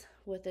cases,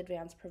 with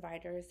advanced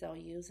providers, they'll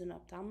use an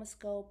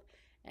ophthalmoscope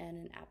and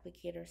an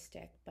applicator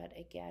stick, but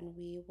again,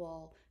 we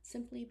will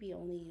simply be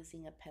only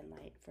using a pen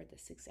light for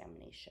this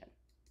examination.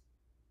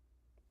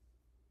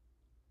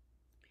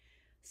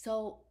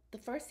 So the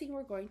first thing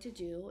we're going to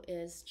do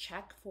is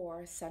check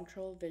for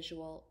central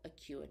visual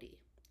acuity.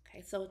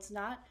 Okay, so it's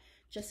not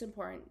just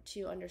important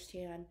to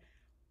understand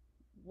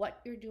what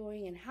you're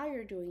doing and how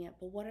you're doing it,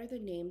 but what are the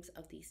names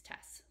of these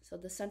tests? So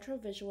the central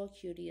visual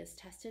acuity is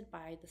tested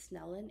by the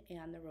Snellen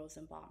and the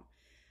Rosenbaum.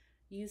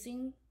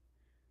 Using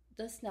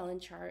the Snellen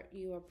chart,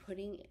 you are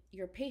putting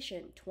your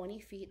patient 20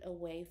 feet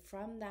away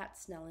from that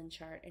Snellen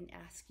chart and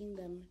asking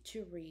them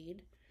to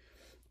read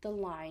the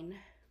line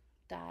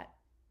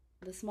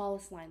the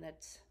smallest line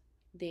that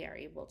they are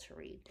able to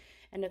read.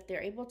 And if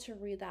they're able to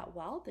read that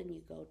well, then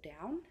you go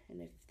down.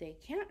 And if they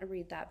can't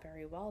read that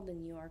very well,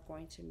 then you are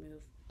going to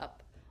move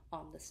up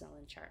on the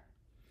Snellen chart.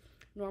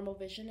 Normal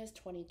vision is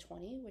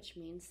 20/20, which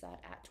means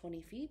that at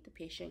 20 feet, the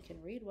patient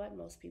can read what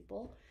most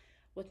people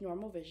with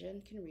normal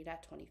vision can read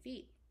at 20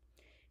 feet.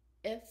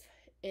 If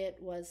it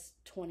was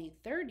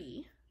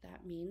 20/30,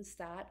 that means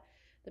that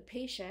the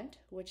patient,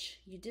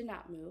 which you did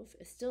not move,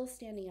 is still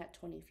standing at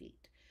 20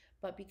 feet.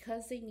 But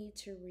because they need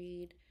to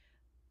read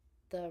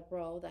the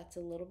row that's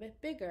a little bit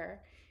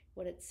bigger,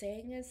 what it's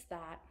saying is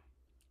that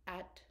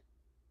at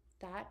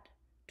that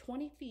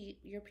 20 feet,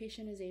 your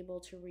patient is able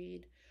to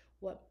read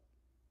what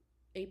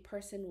a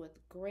person with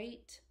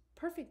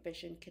perfect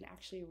vision can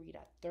actually read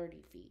at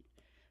 30 feet.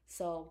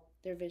 So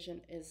their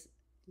vision is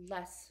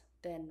less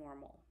than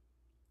normal.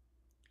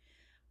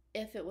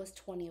 If it was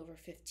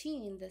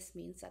 20/15, this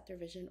means that their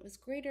vision was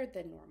greater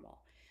than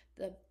normal.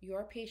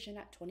 Your patient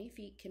at 20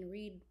 feet can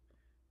read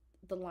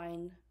the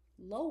line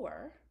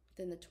lower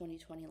than the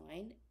 20/20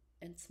 line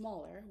and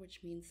smaller,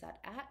 which means that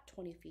at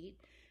 20 feet,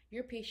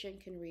 your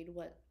patient can read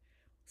what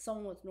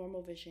someone with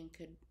normal vision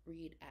could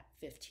read at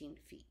 15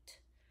 feet.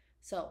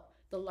 So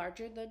the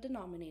larger the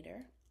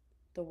denominator,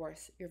 the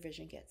worse your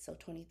vision gets. So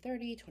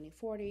 20/30,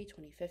 20/40,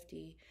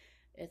 20/50,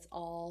 it's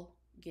all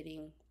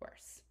getting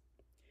worse.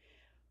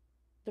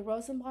 The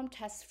Rosenbaum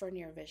tests for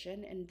near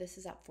vision, and this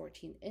is at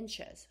 14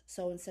 inches.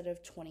 So instead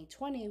of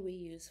 20/20, we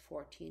use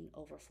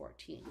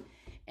 14/14.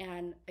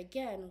 And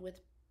again,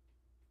 with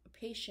a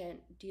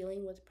patient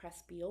dealing with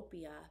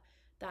presbyopia,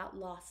 that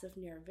loss of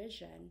near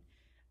vision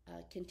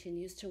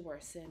continues to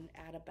worsen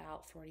at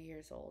about 40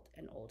 years old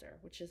and older,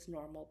 which is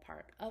normal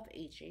part of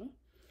aging.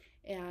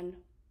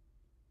 And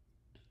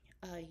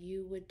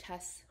you would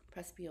test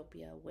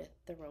presbyopia with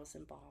the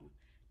Rosenbaum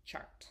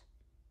chart.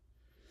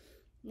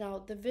 Now,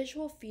 the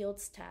visual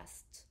fields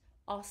test,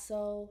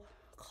 also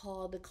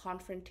called the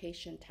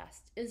confrontation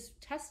test, is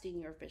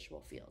testing your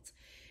visual fields.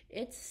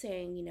 It's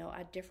saying,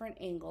 at different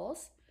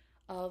angles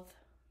of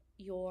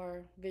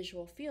your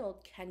visual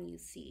field, can you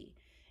see?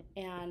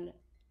 And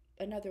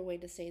another way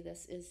to say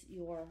this is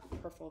your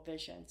peripheral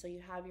vision. So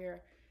you have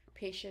your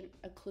patient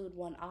occlude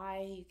one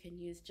eye, you can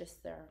use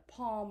just their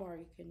palm, or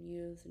you can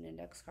use an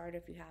index card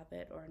if you have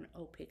it, or an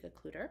opaque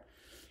occluder.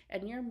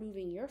 And you're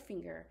moving your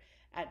finger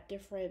at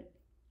different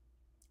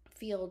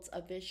fields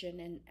of vision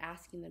and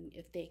asking them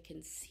if they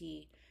can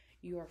see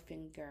your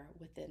finger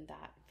within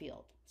that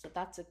field. So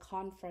that's a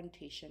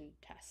confrontation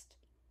test.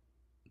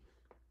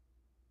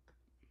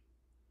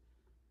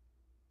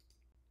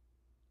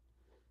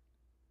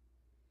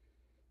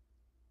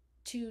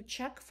 To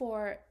check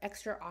for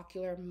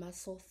extraocular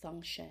muscle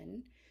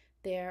function,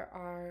 there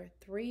are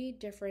 3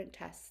 different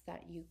tests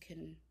that you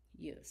can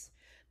use.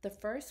 The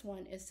first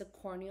one is the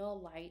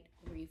corneal light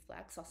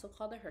reflex, also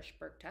called the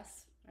Hirschberg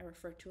test. I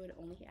refer to it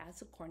only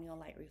as a corneal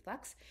light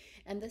reflex.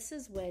 And this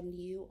is when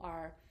you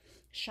are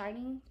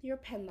shining your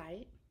pen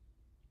light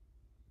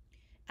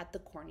at the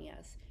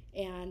corneas.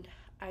 And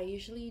I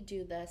usually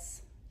do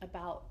this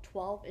about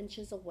 12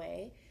 inches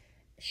away,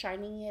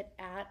 shining it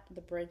at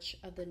the bridge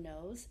of the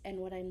nose. And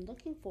what I'm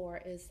looking for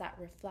is that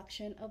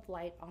reflection of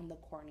light on the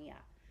cornea.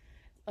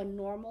 A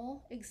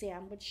normal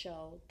exam would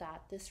show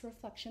that this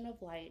reflection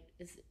of light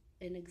is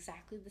in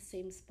exactly the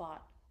same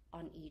spot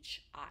on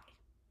each eye.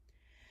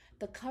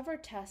 The cover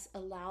test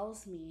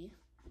allows me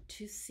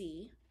to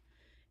see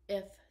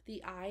if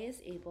the eye is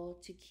able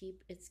to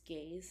keep its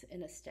gaze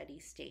in a steady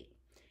state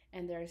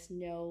and there's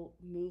no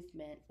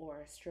movement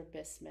or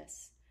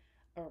strabismus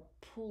or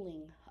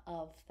pulling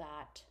of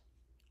that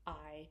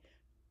eye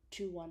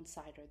to one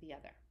side or the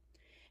other.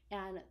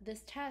 And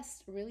this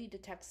test really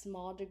detects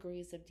small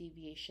degrees of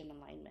deviation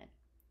alignment.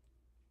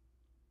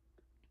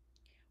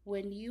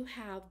 When you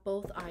have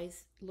both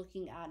eyes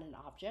looking at an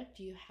object,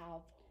 you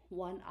have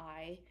one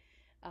eye,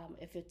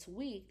 if it's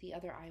weak, the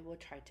other eye will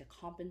try to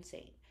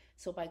compensate.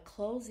 So by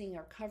closing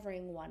or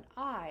covering one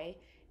eye,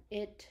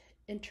 it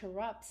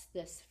interrupts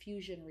this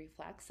fusion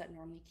reflex that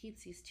normally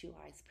keeps these 2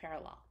 eyes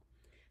parallel.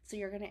 So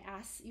you're going to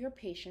ask your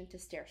patient to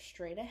stare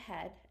straight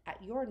ahead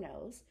at your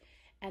nose,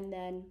 and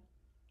then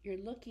you're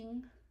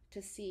looking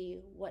to see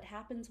what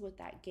happens with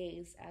that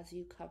gaze as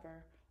you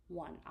cover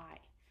one eye.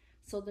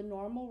 So the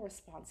normal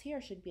response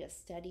here should be a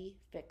steady,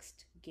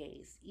 fixed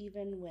gaze,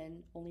 even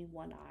when only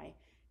one eye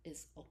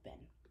is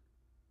open.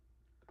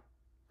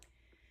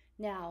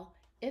 Now,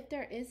 if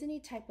there is any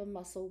type of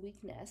muscle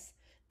weakness,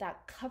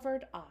 that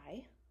covered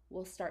eye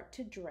will start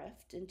to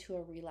drift into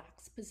a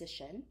relaxed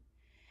position.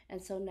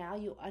 And so now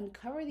you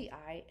uncover the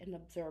eye and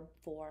observe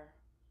for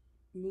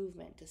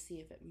movement to see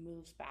if it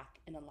moves back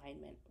in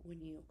alignment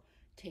when you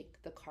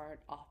take the card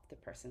off the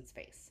person's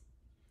face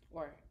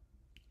or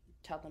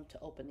tell them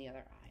to open the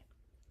other eye.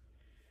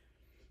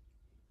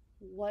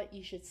 What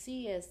you should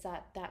see is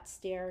that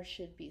stare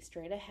should be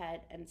straight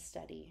ahead and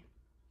steady.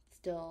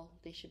 Still,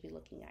 they should be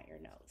looking at your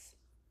nose.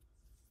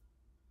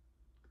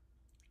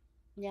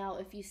 Now,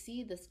 if you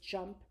see this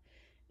jump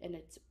and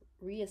it's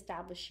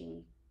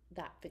reestablishing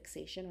that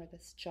fixation, or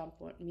this jump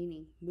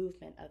meaning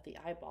movement of the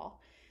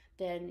eyeball,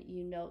 then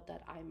you note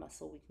that eye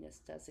muscle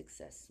weakness does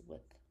exist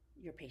with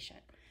your patient.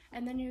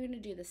 And then you're going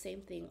to do the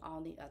same thing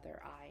on the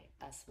other eye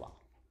as well.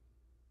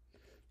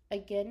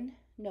 Again,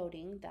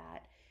 noting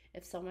that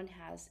if someone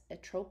has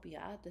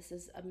atropia, this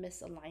is a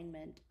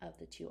misalignment of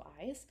the 2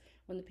 eyes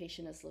when the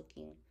patient is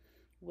looking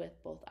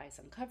with both eyes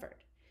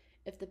uncovered.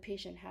 If the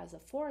patient has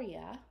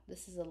aphoria,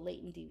 this is a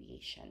latent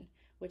deviation,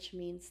 which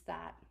means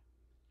that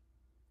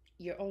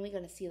you're only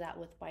going to see that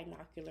with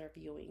binocular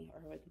viewing,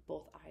 or when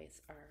both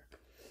eyes are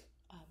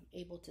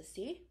able to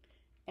see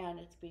and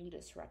it's being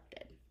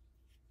disrupted.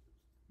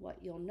 What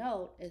you'll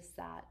note is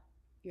that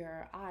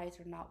your eyes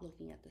are not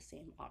looking at the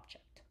same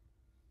object.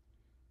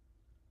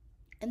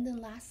 And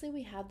then lastly,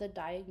 we have the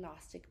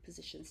diagnostic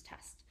positions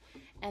test.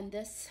 And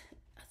this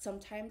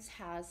sometimes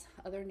has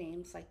other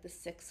names like the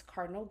 6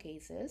 cardinal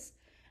gazes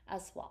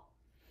as well.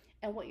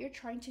 And what you're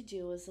trying to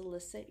do is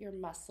elicit your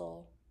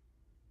muscle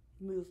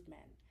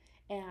movement.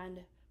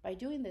 And by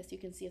doing this, you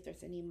can see if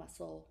there's any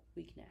muscle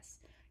weakness.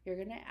 You're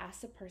going to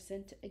ask the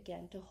person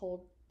to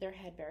hold their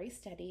head very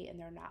steady, and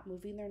they're not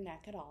moving their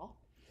neck at all.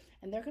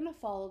 And they're going to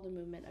follow the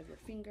movement of your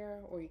finger,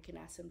 or you can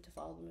ask them to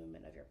follow the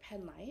movement of your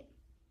pen light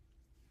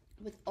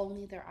with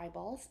only their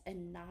eyeballs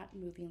and not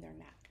moving their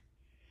neck.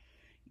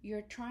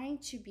 You're trying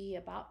to be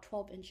about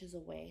 12 inches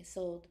away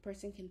so the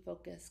person can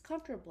focus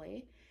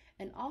comfortably,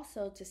 and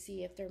also to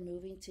see if they're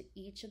moving to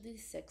each of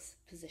these 6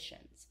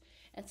 positions.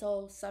 And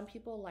so some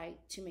people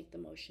like to make the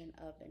motion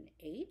of an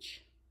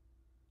H,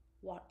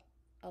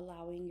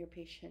 allowing your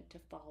patient to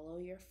follow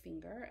your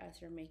finger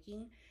as you're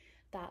making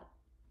that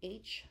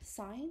H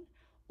sign.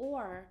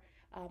 Or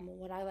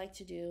what I like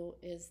to do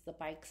is the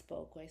bike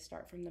spoke, where I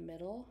start from the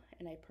middle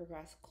and I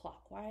progress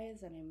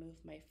clockwise and I move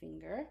my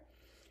finger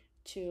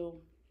to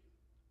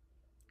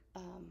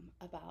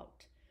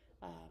about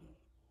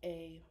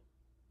a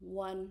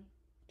 1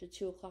 to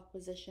 2 o'clock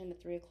position,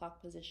 a 3 o'clock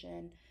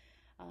position.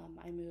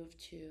 I move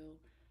to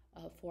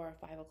a 4 or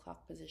 5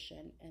 o'clock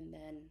position, and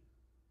then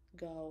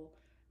go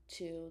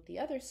to the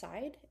other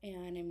side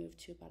and I move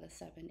to about a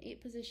 7,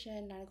 8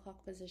 position, 9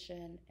 o'clock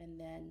position, and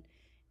then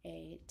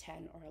a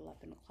 10 or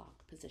 11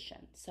 o'clock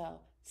position. So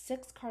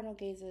 6 cardinal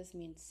gazes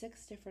means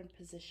 6 different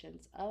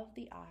positions of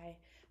the eye.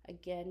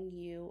 Again,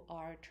 you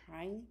are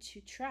trying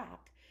to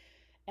track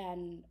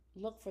and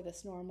look for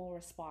this normal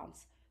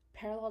response,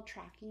 parallel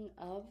tracking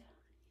of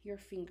your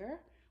finger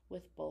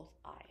with both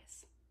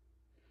eyes.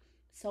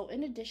 So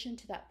in addition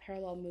to that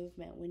parallel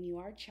movement, when you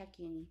are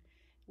checking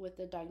with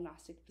the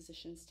diagnostic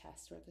positions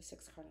test or the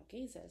 6 cardinal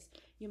gazes,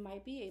 you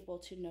might be able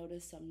to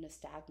notice some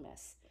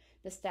nystagmus.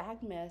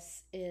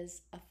 Nystagmus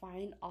is a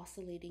fine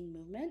oscillating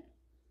movement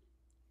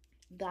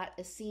that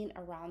is seen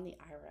around the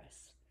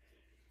iris.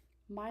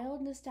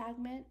 Mild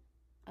nystagmus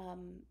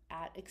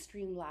at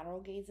extreme lateral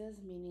gazes,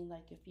 meaning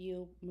like if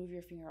you move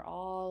your finger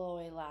all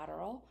the way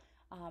lateral,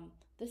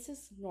 this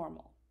is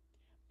normal.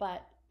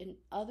 But in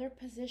other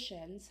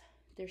positions,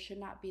 there should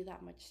not be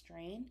that much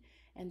strain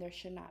and there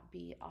should not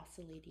be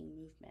oscillating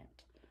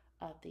movement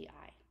of the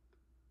eye.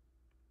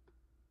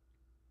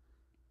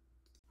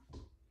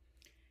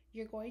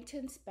 You're going to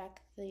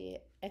inspect the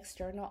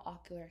external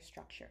ocular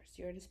structures.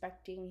 You're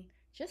inspecting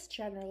just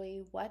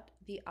generally what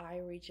the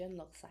eye region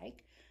looks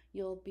like.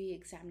 You'll be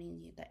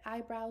examining the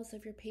eyebrows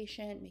of your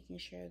patient, making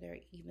sure they're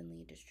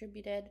evenly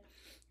distributed,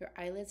 your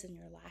eyelids and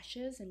your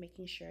lashes, and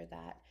making sure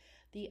that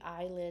the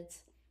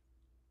eyelids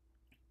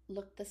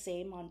look the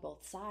same on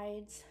both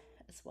sides,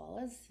 as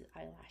well as the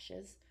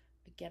eyelashes.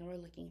 Again, we're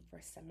looking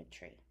for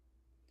symmetry.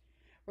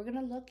 We're going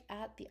to look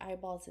at the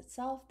eyeballs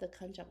itself, the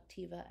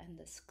conjunctiva and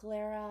the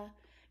sclera,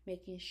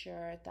 making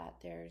sure that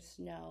there's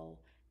no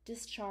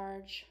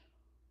discharge.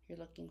 You're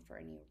looking for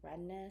any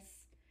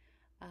redness.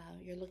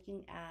 You're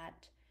looking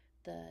at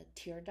the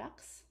tear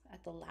ducts,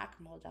 at the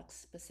lacrimal ducts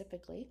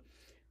specifically,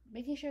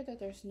 making sure that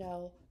there's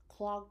no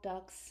clogged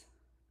ducts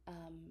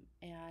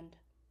and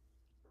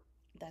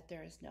that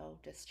there is no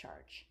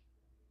discharge.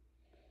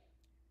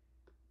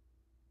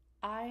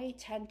 I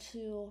tend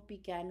to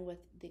begin with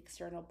the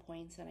external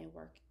points and I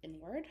work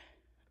inward,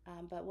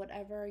 but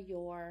whatever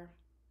your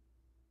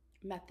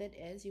method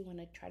is, you want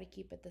to try to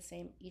keep it the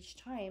same each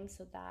time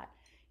so that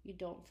you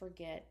don't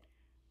forget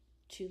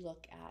to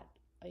look at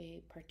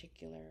a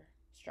particular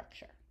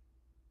structure.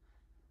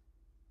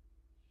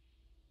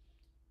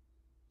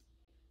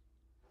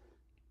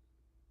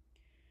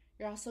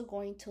 You're also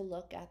going to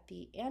look at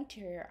the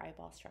anterior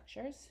eyeball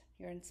structures.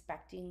 You're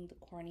inspecting the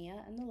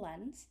cornea and the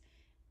lens,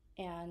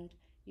 and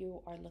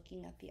you are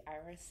looking at the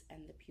iris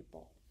and the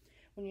pupil.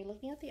 When you're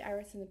looking at the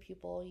iris and the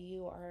pupil,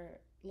 you are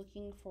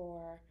looking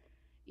for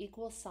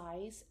equal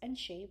size and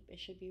shape. It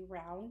should be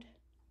round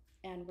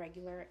and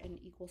regular and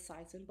equal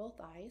size in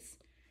both eyes.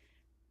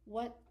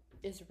 What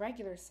is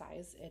regular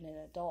size in an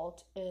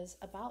adult is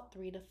about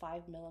 3 to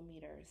 5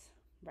 millimeters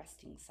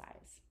resting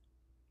size.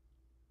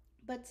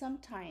 But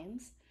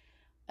sometimes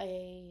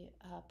a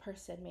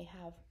person may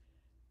have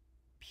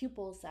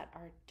pupils that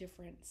are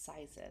different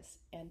sizes,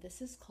 and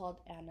this is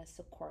called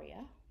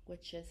anisocoria,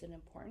 which is an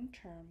important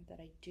term that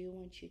I do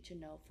want you to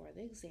know for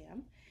the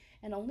exam.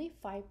 And only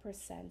 5%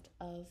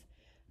 of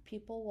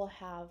people will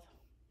have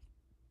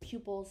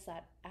pupils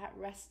that at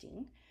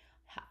resting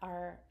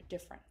are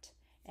different,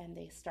 and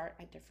they start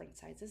at different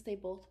sizes. They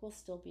both will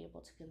still be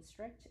able to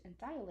constrict and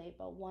dilate,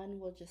 but one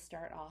will just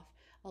start off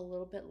a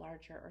little bit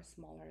larger or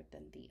smaller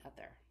than the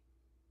other.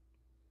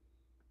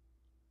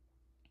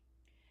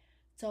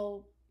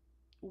 So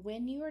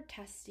when you are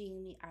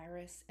testing the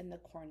iris and the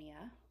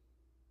cornea,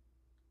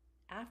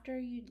 after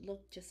you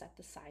look just at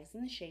the size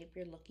and the shape,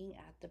 you're looking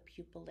at the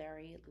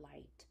pupillary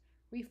light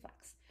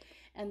reflex.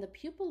 And the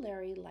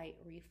pupillary light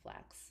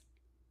reflex,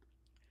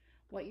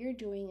 what you're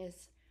doing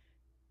is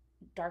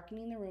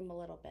darkening the room a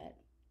little bit,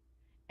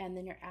 and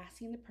then you're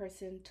asking the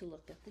person to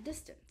look at the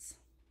distance.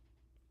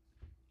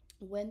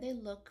 When they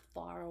look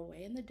far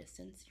away in the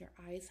distance, your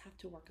eyes have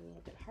to work a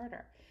little bit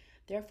harder.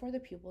 Therefore, the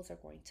pupils are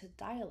going to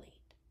dilate.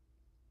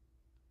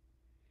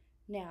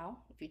 Now,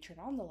 if you turn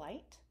on the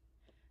light,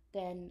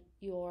 then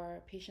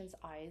your patient's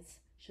eyes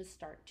should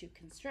start to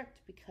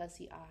constrict because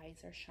the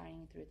eyes are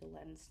shining through the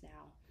lens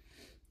now,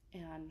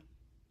 and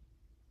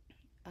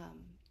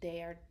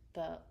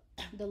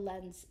the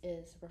lens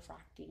is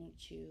refracting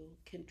to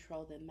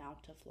control the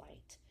amount of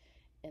light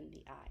in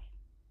the eye.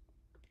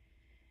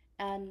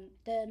 And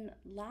then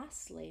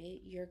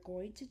lastly, you're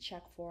going to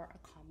check for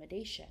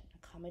accommodation.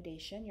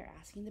 Accommodation, you're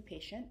asking the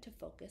patient to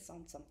focus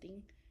on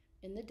something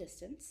in the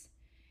distance,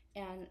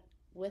 and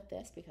with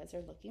this, because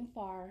they're looking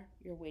far,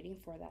 you're waiting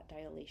for that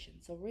dilation.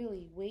 So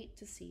really wait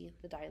to see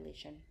the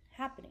dilation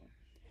happening.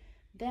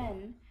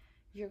 Then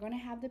you're going to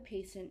have the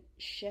patient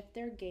shift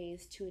their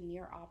gaze to a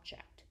near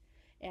object.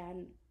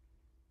 And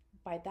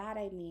by that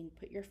I mean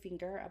put your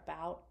finger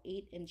about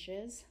 8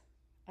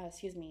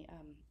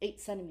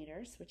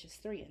 centimeters, which is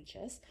 3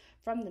 inches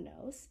from the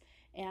nose.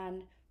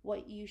 And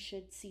what you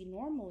should see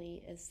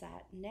normally is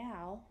that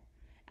now,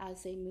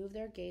 as they move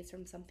their gaze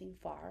from something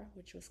far,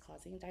 which was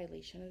causing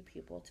dilation of the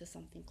pupil, to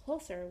something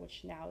closer,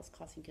 which now is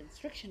causing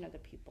constriction of the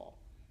pupil,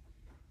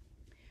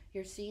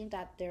 you're seeing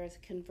that there's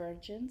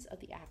convergence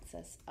of the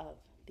axis of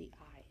the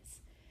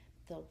eyes.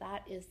 So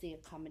that is the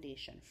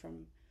accommodation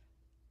from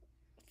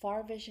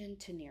far vision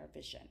to near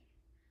vision.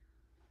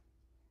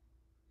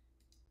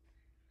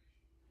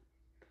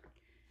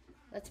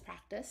 let's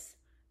practice.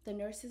 The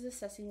nurse is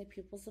assessing the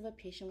pupils of a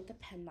patient with a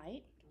pen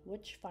light.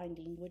 Which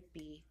finding would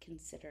be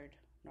considered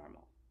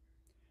normal?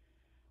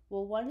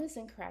 Well, one is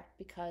incorrect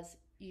because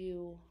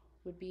you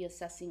would be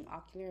assessing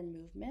ocular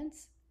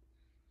movements.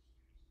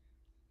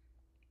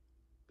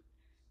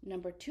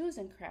 Number two is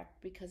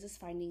incorrect because this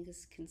finding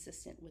is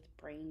consistent with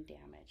brain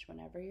damage.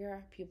 Whenever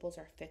your pupils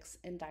are fixed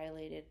and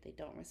dilated, they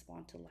don't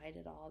respond to light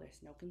at all,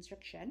 there's no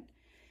constriction,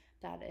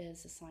 that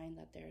is a sign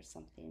that there's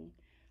something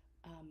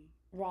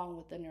wrong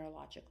with the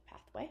neurologic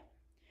pathway.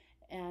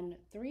 And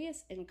three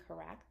is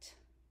incorrect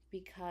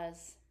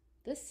because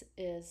this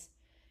is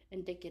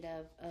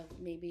indicative of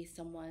maybe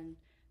someone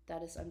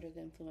that is under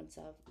the influence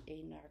of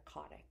a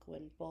narcotic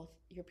when both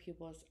your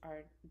pupils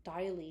are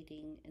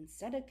dilating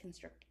instead of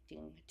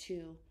constricting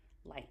to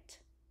light.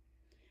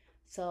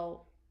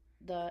 So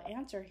the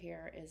answer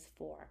here is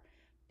four.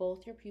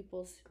 Both your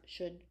pupils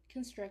should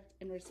constrict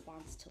in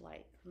response to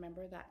light.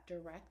 Remember that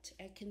direct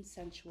and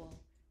consensual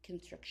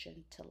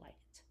constriction to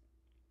light.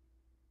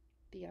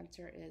 The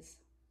answer is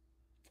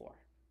four.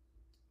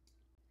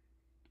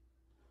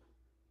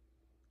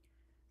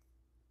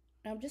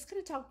 Now I'm just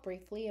going to talk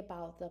briefly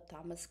about the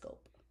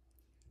ophthalmoscope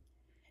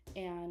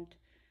and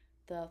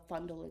the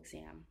fundal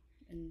exam,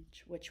 in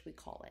which we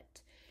call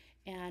it.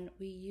 And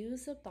we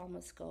use the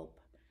ophthalmoscope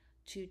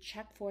to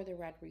check for the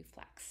red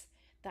reflex.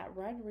 That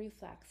red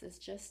reflex is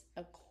just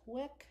a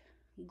quick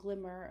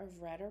glimmer of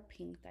red or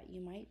pink that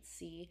you might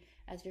see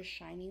as you're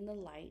shining the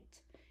light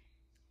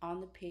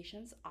on the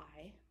patient's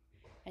eye,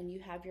 and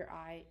you have your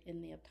eye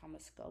in the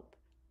ophthalmoscope,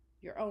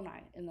 your own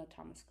eye in the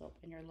ophthalmoscope,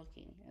 and you're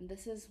looking. And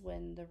this is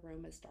when the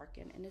room is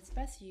darkened, and it's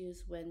best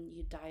used when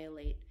you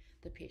dilate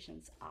the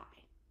patient's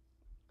eye.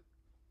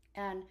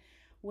 And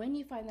when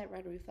you find that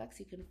red reflex,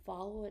 you can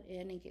follow it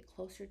in and get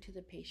closer to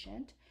the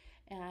patient.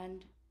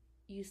 And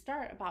you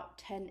start about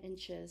 10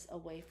 inches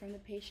away from the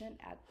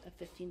patient at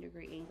a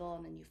 15-degree angle,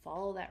 and then you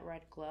follow that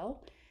red glow.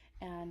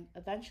 And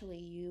eventually,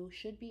 you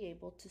should be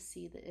able to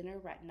see the inner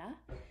retina.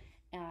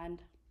 And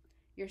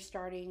you're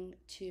starting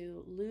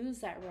to lose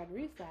that red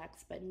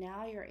reflex, but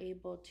now you're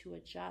able to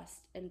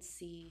adjust and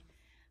see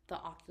the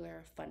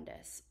ocular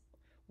fundus,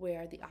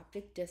 where the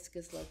optic disc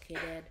is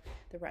located,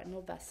 the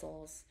retinal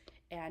vessels,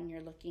 and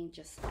you're looking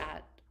just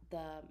at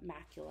the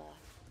macula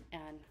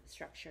and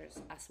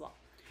structures as well.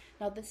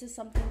 Now, this is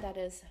something that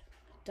is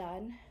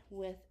done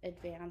with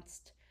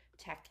advanced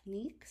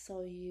technique,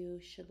 so you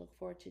should look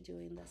forward to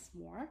doing this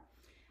more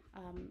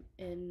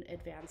in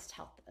advanced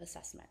health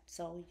assessment.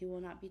 So you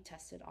will not be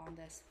tested on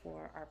this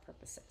for our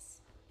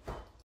purposes.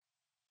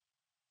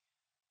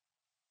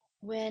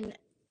 When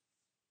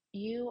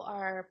you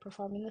are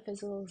performing the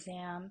physical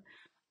exam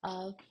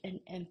of an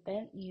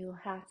infant, you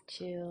have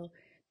to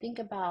think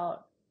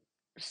about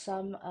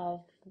some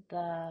of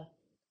the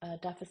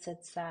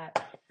deficits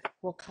that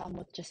will come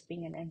with just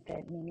being an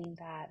infant, meaning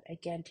that,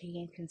 again,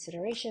 taking into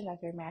consideration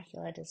that their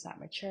macula does not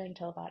mature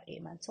until about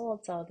 8 months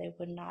old, so they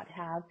would not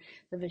have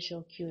the visual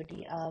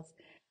acuity of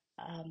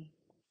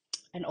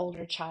an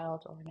older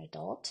child or an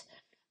adult.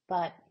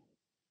 But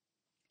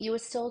you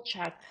would still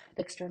check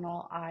the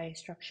external eye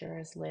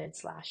structures,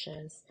 lids,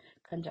 lashes,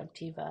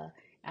 conjunctiva,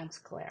 and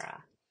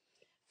sclera.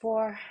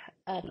 For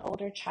an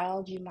older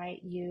child, you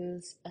might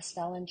use a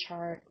Snellen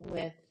chart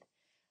with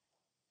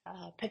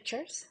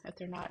pictures if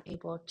they're not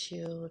able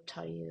to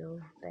tell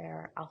you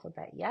their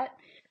alphabet yet.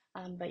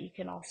 But you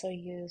can also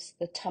use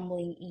the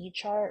tumbling E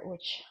chart,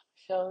 which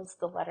shows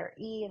the letter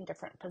E in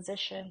different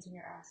positions, and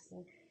you're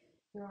asking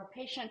your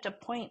patient to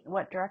point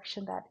what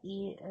direction that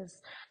E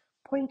is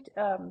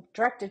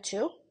directed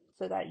to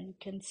so that you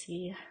can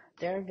see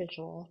their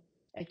visual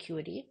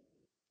acuity.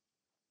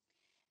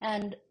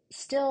 And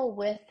still,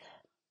 with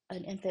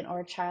an infant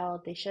or a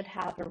child, they should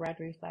have a red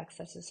reflex.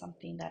 This is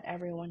something that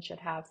everyone should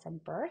have from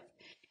birth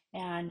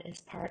and is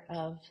part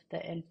of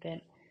the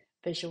infant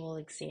visual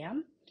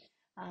exam.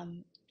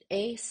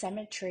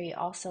 Asymmetry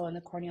also in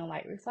the corneal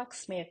light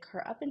reflex may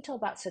occur up until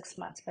about 6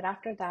 months, but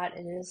after that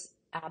it is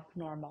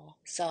abnormal.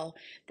 So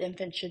the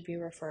infant should be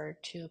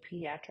referred to a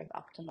pediatric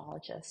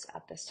ophthalmologist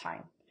at this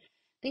time.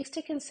 Things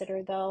to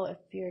consider though,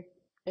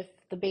 if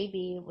the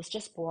baby was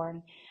just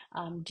born,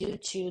 due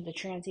to the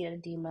transient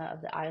edema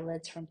of the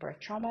eyelids from birth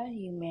trauma,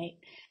 you may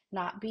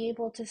not be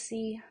able to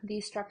see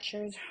these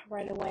structures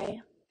right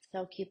away.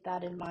 So keep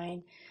that in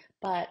mind.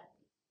 But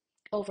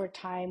over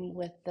time,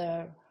 with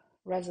the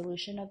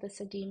resolution of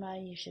this edema,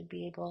 you should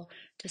be able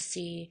to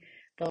see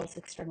those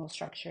external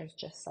structures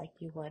just like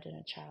you would in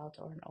a child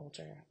or an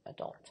older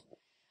adult.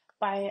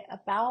 By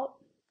about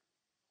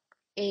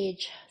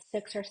age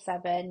 6 or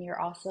 7,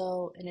 you're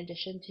also, in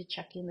addition to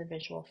checking the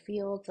visual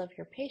fields of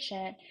your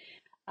patient,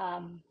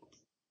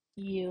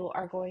 you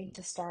are going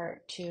to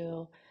start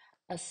to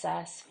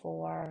assess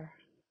for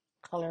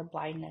color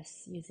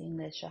blindness using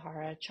the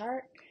Shihara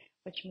chart,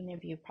 which many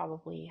of you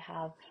probably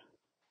have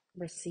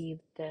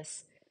received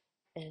this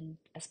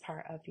as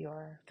part of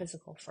your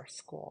physical for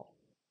school.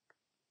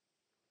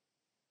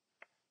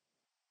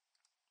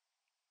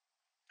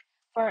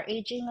 For our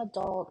aging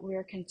adult,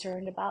 we're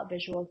concerned about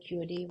visual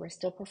acuity. We're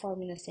still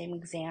performing the same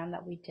exam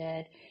that we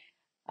did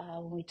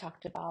when we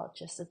talked about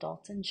just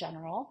adults in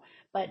general.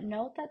 But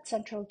note that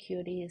central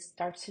acuity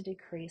starts to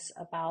decrease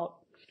about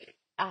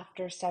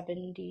after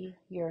 70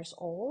 years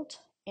old.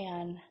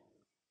 And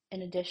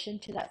in addition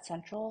to that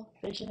central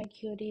vision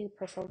acuity,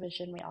 peripheral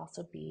vision may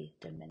also be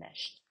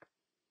diminished.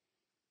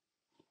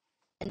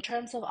 In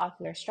terms of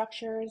ocular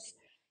structures,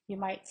 you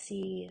might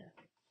see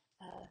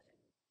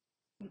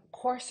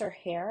coarser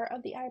hair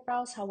of the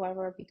eyebrows.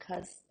 However,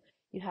 because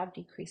you have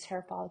decreased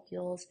hair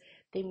follicles,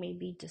 they may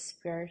be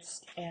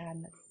dispersed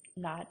and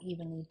not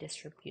evenly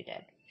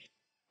distributed.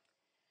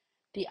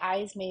 The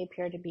eyes may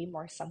appear to be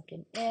more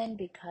sunken in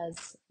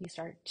because you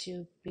start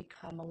to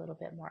become a little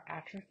bit more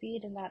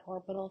atrophied in that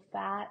orbital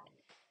fat.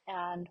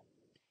 And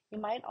you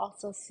might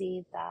also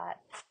see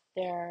that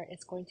there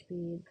is going to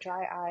be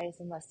dry eyes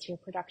and less tear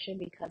production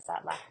because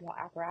that lacrimal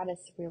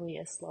apparatus really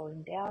is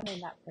slowing down in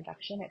that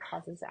production. It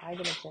causes the eye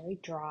to look very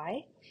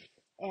dry.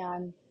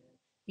 And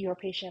your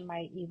patient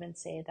might even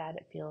say that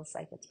it feels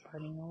like it's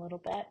burning a little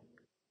bit.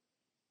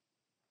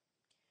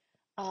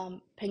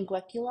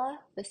 Pinguicula,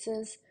 this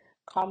is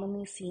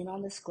commonly seen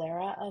on the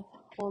sclera of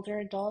older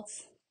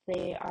adults.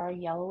 They are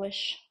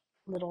yellowish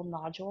little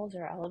nodules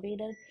or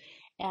elevated,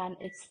 and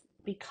it's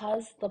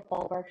because the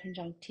bulbar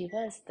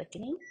conjunctiva is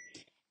thickening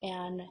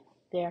and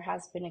there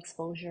has been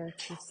exposure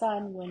to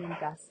sun, wind, and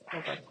dust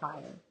over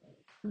time.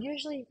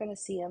 Usually you're going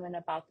to see them in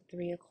about the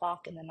 3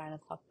 o'clock and the 9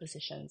 o'clock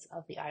positions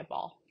of the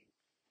eyeball.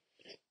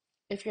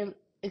 If you're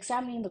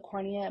examining the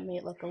cornea, it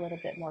may look a little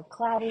bit more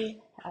cloudy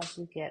as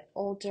you get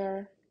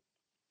older.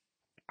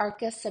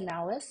 Arcus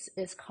sinalis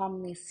is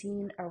commonly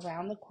seen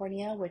around the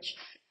cornea, which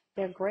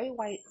they're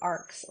gray-white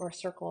arcs or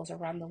circles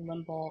around the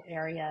limbal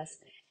areas.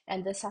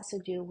 And this has to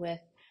do with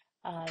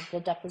the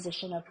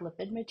deposition of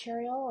lipid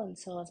material. And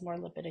so as more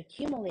lipid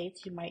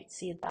accumulates, you might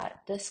see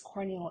that this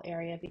corneal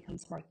area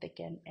becomes more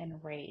thickened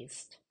and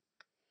raised.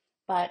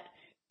 But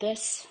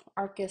this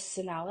arcus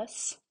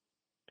sinalis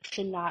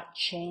should not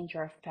change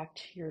or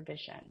affect your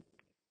vision.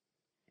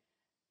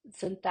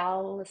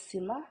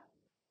 Xanthosoma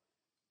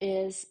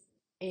is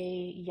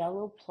a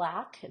yellow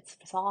plaque. It's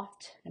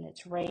soft and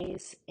it's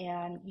raised,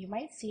 and you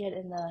might see it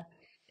in the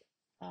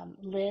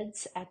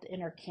lids at the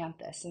inner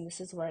canthus, and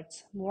this is where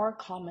it's more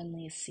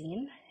commonly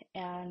seen.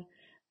 And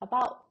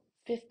about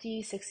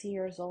 50, 60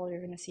 years old, you're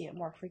going to see it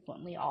more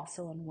frequently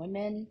also in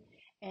women,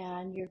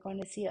 and you're going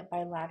to see it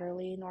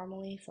bilaterally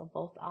normally, so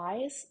both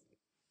eyes.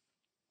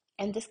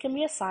 And this can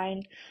be a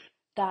sign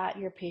that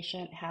your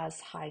patient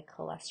has high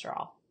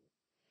cholesterol.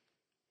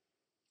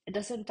 It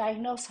doesn't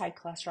diagnose high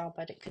cholesterol,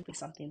 but it could be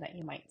something that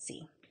you might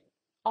see.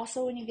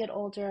 Also, when you get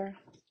older,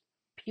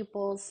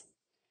 pupils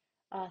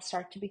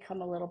start to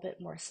become a little bit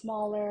more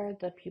smaller.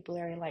 The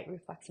pupillary light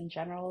reflex in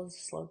general is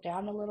slowed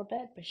down a little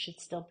bit, but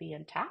should still be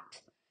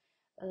intact.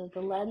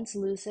 The lens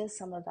loses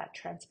some of that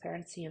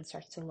transparency and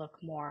starts to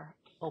look more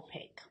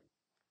opaque.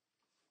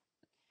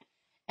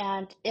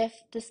 And if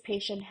this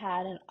patient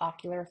had an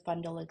ocular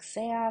fundal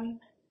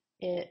exam,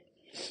 it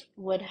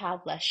would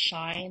have less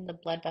shine. The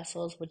blood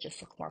vessels would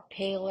just look more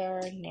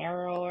paler,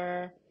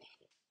 narrower.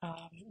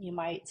 You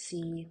might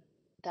see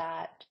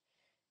that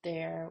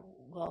there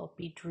will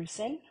be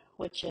drusen,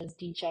 which is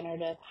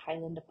degenerative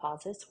hyaline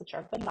deposits, which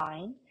are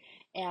benign,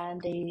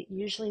 and they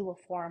usually will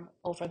form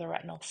over the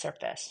retinal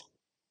surface.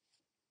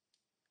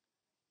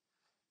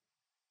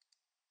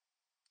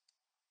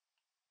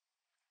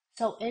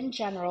 So in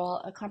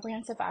general, a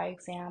comprehensive eye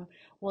exam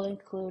will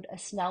include a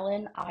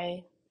Snellen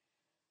eye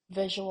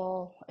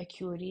visual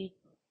acuity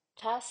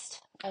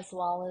test, as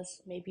well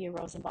as maybe a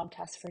Rosenbaum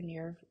test for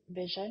near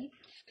vision.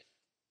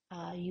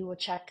 You will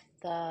check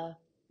the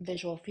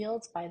visual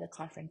fields by the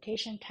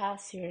confrontation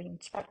test. You're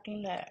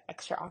inspecting the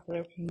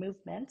extraocular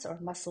movements or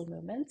muscle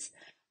movements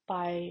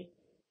by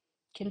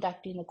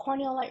conducting the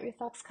corneal light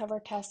reflex cover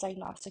test,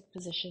 diagnostic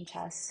position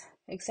test,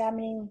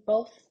 examining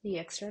both the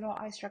external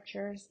eye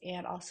structures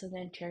and also the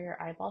interior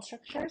eyeball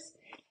structures.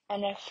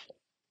 And if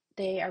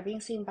they are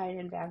being seen by an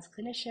advanced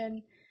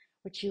clinician,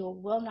 which you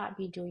will not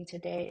be doing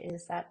today,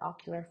 is that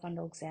ocular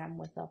fundal exam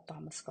with the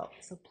ophthalmoscope.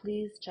 So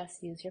please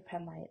just use your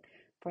pen light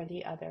for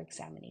the other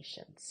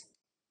examinations.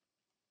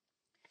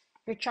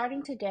 You're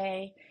charting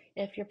today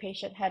if your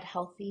patient had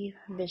healthy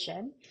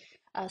vision.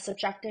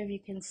 Subjective, you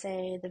can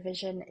say the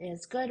vision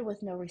is good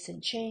with no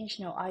recent change,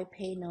 no eye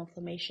pain, no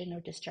inflammation, no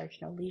discharge,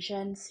 no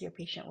lesions. Your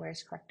patient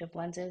wears corrective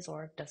lenses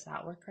or does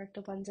not wear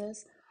corrective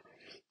lenses.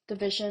 The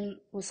vision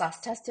was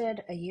last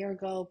tested a year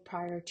ago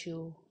prior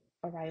to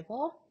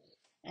arrival,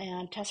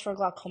 and test for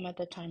glaucoma at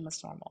the time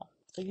was normal.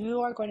 So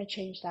you are going to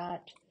change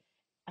that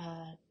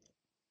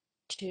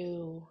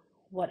to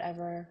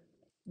whatever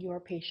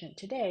your patient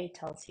today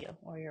tells you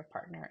or your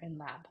partner in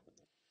lab.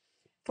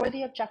 For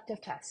the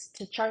objective test,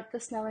 to chart the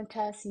Snellen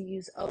test, you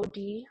use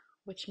OD,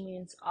 which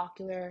means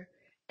ocular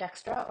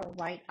dextra or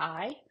right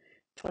eye,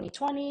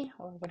 20/20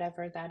 or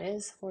whatever that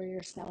is for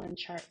your Snellen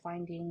chart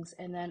findings,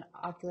 and then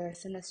ocular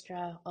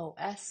sinistra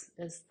OS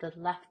is the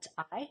left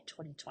eye,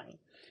 20/20.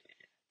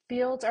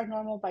 Fields are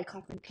normal by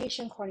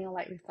confrontation, corneal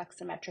light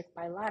refleximetric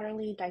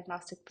bilaterally.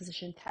 Diagnostic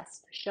position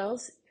test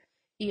shows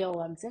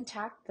EOM's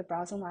intact. The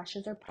brows and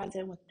lashes are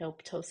present with no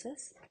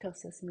ptosis.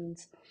 Ptosis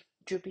means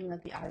drooping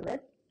of the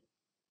eyelid.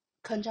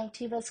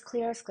 Conjunctiva is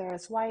clear, sclera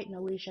is white,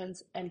 no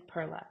lesions, and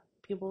perla.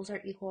 Pupils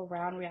are equal,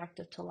 round,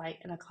 reactive to light,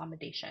 and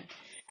accommodation.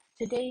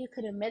 Today you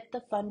could omit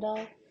the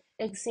fundal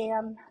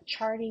exam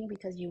charting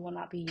because you will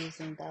not be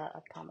using the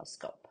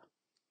ophthalmoscope.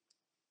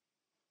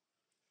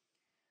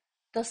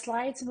 The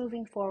slides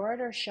moving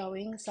forward are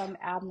showing some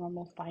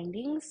abnormal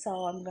findings, so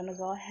I'm going to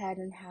go ahead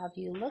and have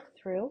you look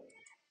through,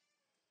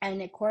 and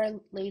it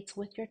correlates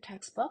with your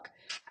textbook,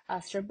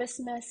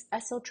 strabismus,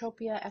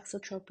 esotropia,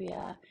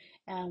 exotropia,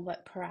 and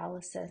what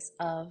paralysis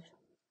of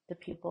the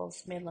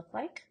pupils may look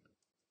like.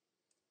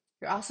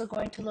 You're also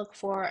going to look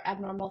for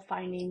abnormal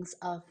findings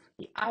of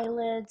the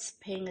eyelids,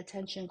 paying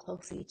attention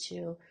closely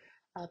to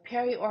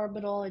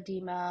periorbital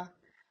edema.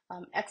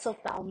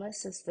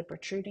 Exophthalmos is the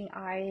protruding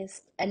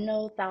eyes.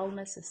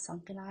 Endophthalmos is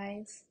sunken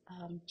eyes.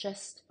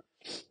 Just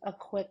a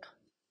quick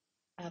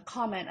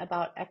comment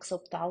about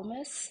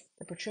exophthalmos.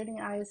 The protruding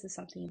eyes is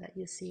something that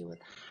you see with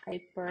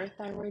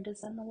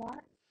hyperthyroidism a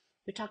lot.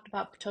 We talked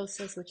about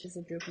ptosis, which is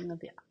a drooping of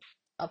the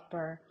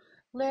upper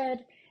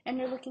lid, and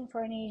you're looking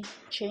for any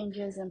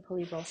changes in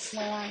palpebral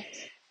slant,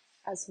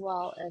 as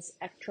well as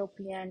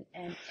ectropion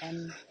and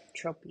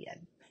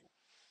entropion.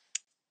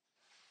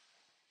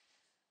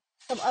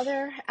 Some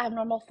other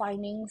abnormal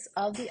findings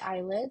of the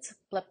eyelids: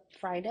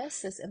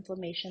 blepharitis is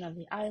inflammation of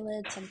the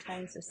eyelid.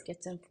 Sometimes this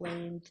gets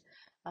inflamed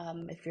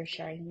if you're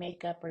sharing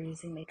makeup or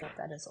using makeup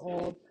that is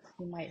old.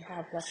 You might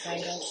have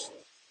blepharitis.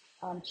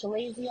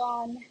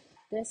 Chalazion,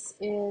 this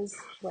is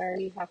where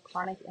you have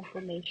chronic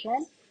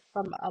inflammation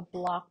from a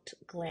blocked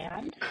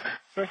gland,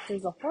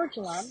 versus a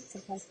flagellum,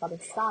 sometimes called a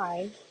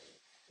sty.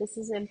 This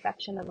is an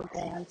infection of the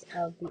glands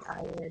of the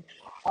eyelid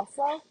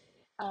also.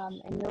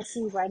 And you'll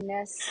see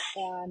redness,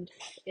 and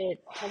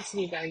it tends to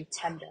be very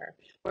tender,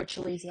 where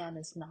chalazion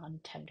is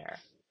non-tender.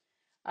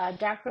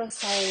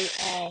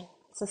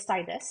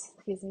 Dacryocystitis,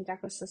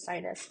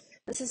 dacryocystitis.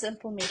 This is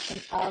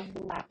inflammation of the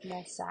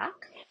lacrimal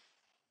sac,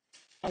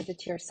 or the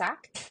tear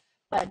sac,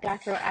 but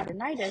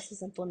dacryoadenitis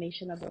is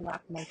inflammation of the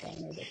lacrimal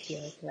gland, or the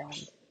tear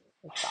gland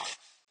itself.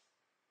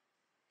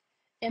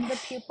 In the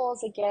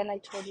pupils, again, I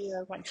told you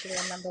I want you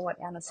to remember what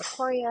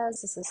anisocoria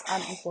is. This is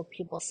unequal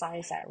pupil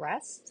size at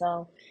rest.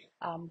 So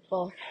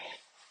both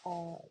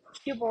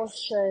pupils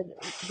should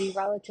be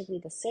relatively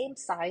the same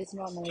size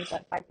normally,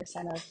 but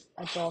 5% of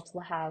adults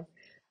will have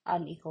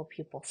unequal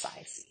pupil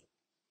size.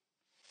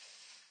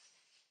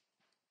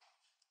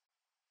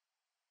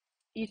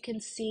 You can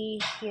see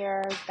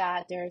here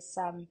that there's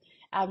some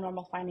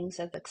abnormal findings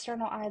of the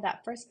external eye.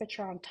 That first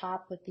picture on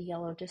top with the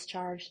yellow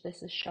discharge,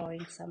 this is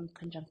showing some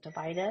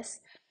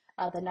conjunctivitis.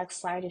 The next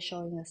slide is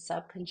showing a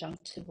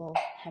subconjunctival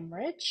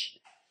hemorrhage.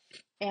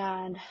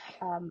 And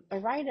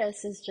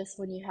iritis is just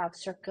when you have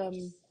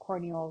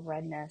circumcorneal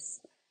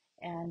redness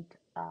and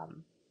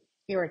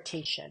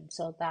irritation.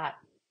 So that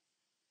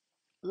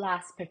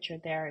last picture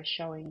there is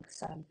showing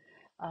some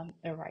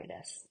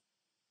iritis.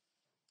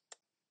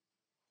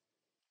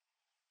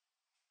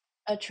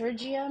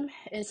 Pterygium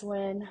is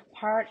when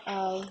part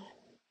of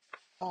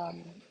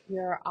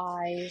your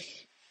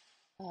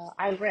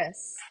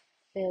iris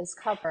is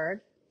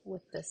covered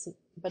with this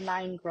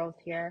benign growth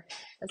here.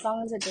 As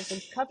long as it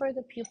doesn't cover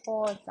the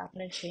pupil, it's not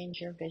going to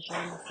change your vision.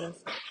 This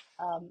is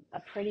a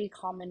pretty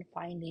common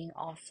finding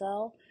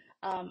also.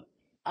 A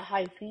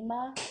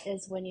hyphema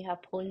is when you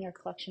have pooling or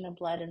collection of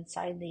blood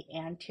inside the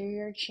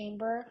anterior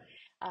chamber,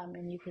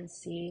 and you can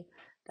see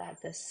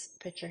that this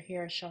picture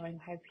here is showing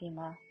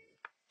hyphema,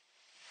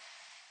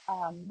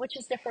 which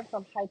is different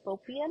from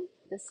hypopion.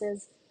 This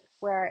is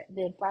where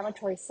the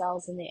inflammatory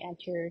cells in the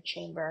anterior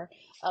chamber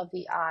of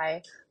the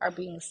eye are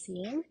being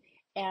seen,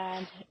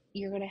 and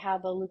you're going to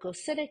have a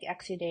leukocytic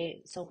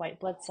exudate, so white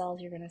blood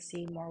cells. You're going to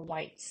see more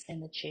whites in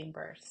the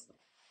chambers.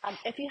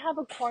 If you have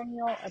a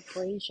corneal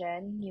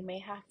abrasion, you may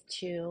have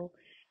to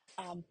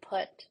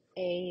put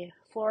a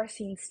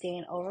fluorescein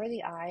stain over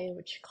the eye,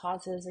 which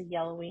causes a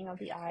yellowing of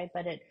the eye,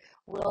 but it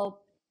will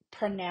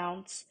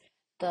pronounce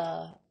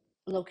the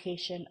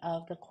location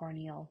of the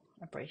corneal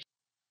abrasion.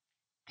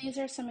 These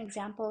are some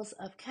examples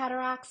of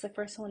cataracts. The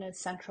first one is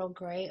central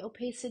gray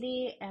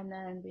opacity, and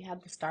then we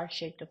have the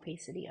star-shaped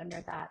opacity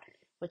under that,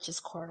 which is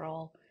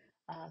choroidal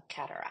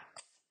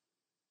cataracts.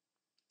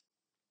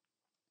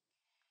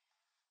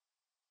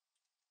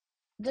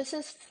 This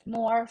is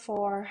more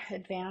for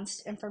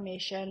advanced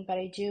information, but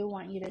I do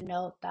want you to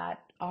note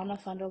that on a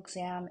fundal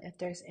exam, if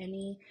there's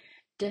any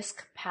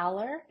disc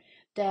pallor,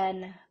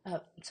 then,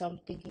 so I'm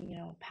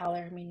thinking,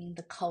 pallor meaning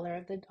the color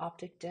of the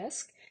optic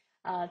disc,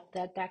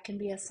 that can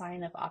be a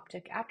sign of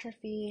optic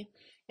atrophy.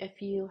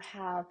 If you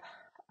have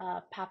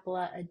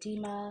papilla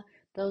edema,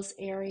 those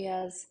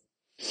areas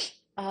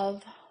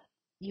of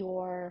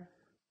your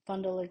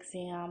fundal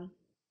exam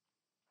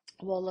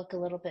will look a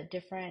little bit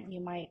different.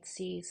 You might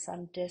see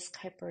some disc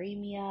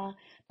hyperemia,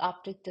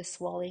 optic disc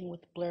swelling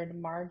with blurred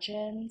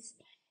margins,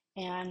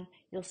 and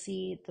you'll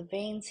see the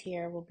veins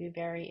here will be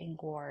very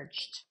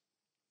engorged.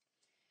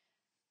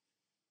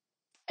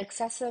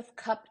 Excessive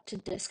cup to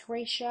disc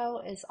ratio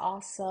is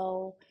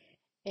also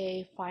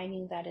a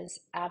finding that is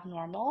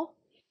abnormal.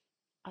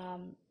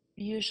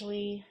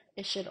 Usually,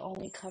 it should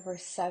only cover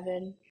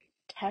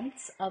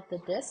 7/10 of the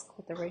disc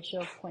with a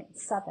ratio of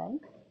 0.7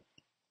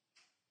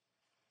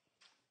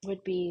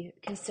 would be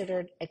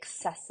considered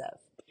excessive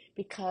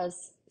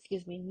because,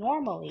 excuse me,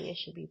 normally it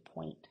should be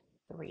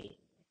 0.3.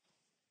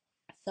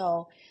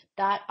 So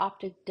that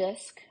optic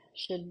disc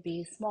should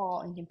be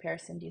small in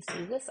comparison. Do you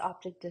see this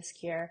optic disc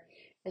here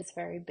is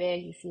very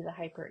big? You see the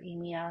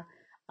hyperemia,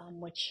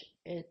 which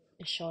it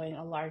is showing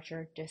a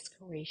larger disc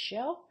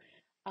ratio.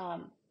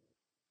 Um,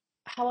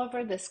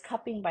 However, this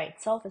cupping by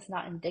itself is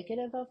not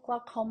indicative of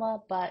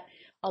glaucoma, but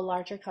a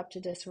larger cup to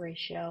disc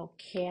ratio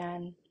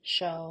can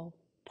show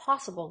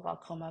possible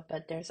glaucoma,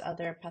 but there's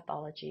other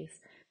pathologies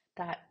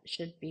that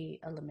should be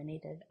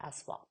eliminated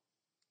as well.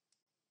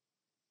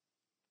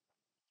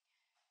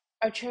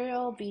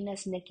 Arterial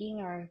venous nicking,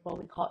 or what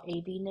we call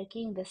AV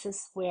nicking, this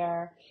is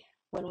where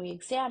when we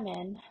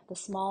examine, the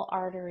small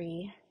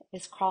artery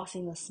is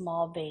crossing the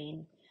small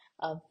vein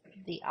of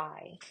the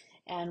eye.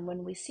 And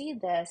when we see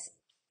this,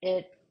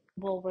 it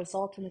will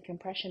result in the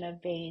compression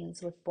of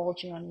veins with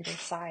bulging on either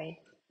side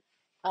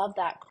of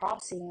that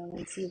crossing. When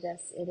we see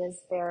this, it is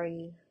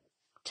very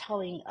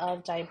telling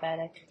of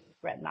diabetic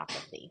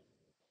retinopathy.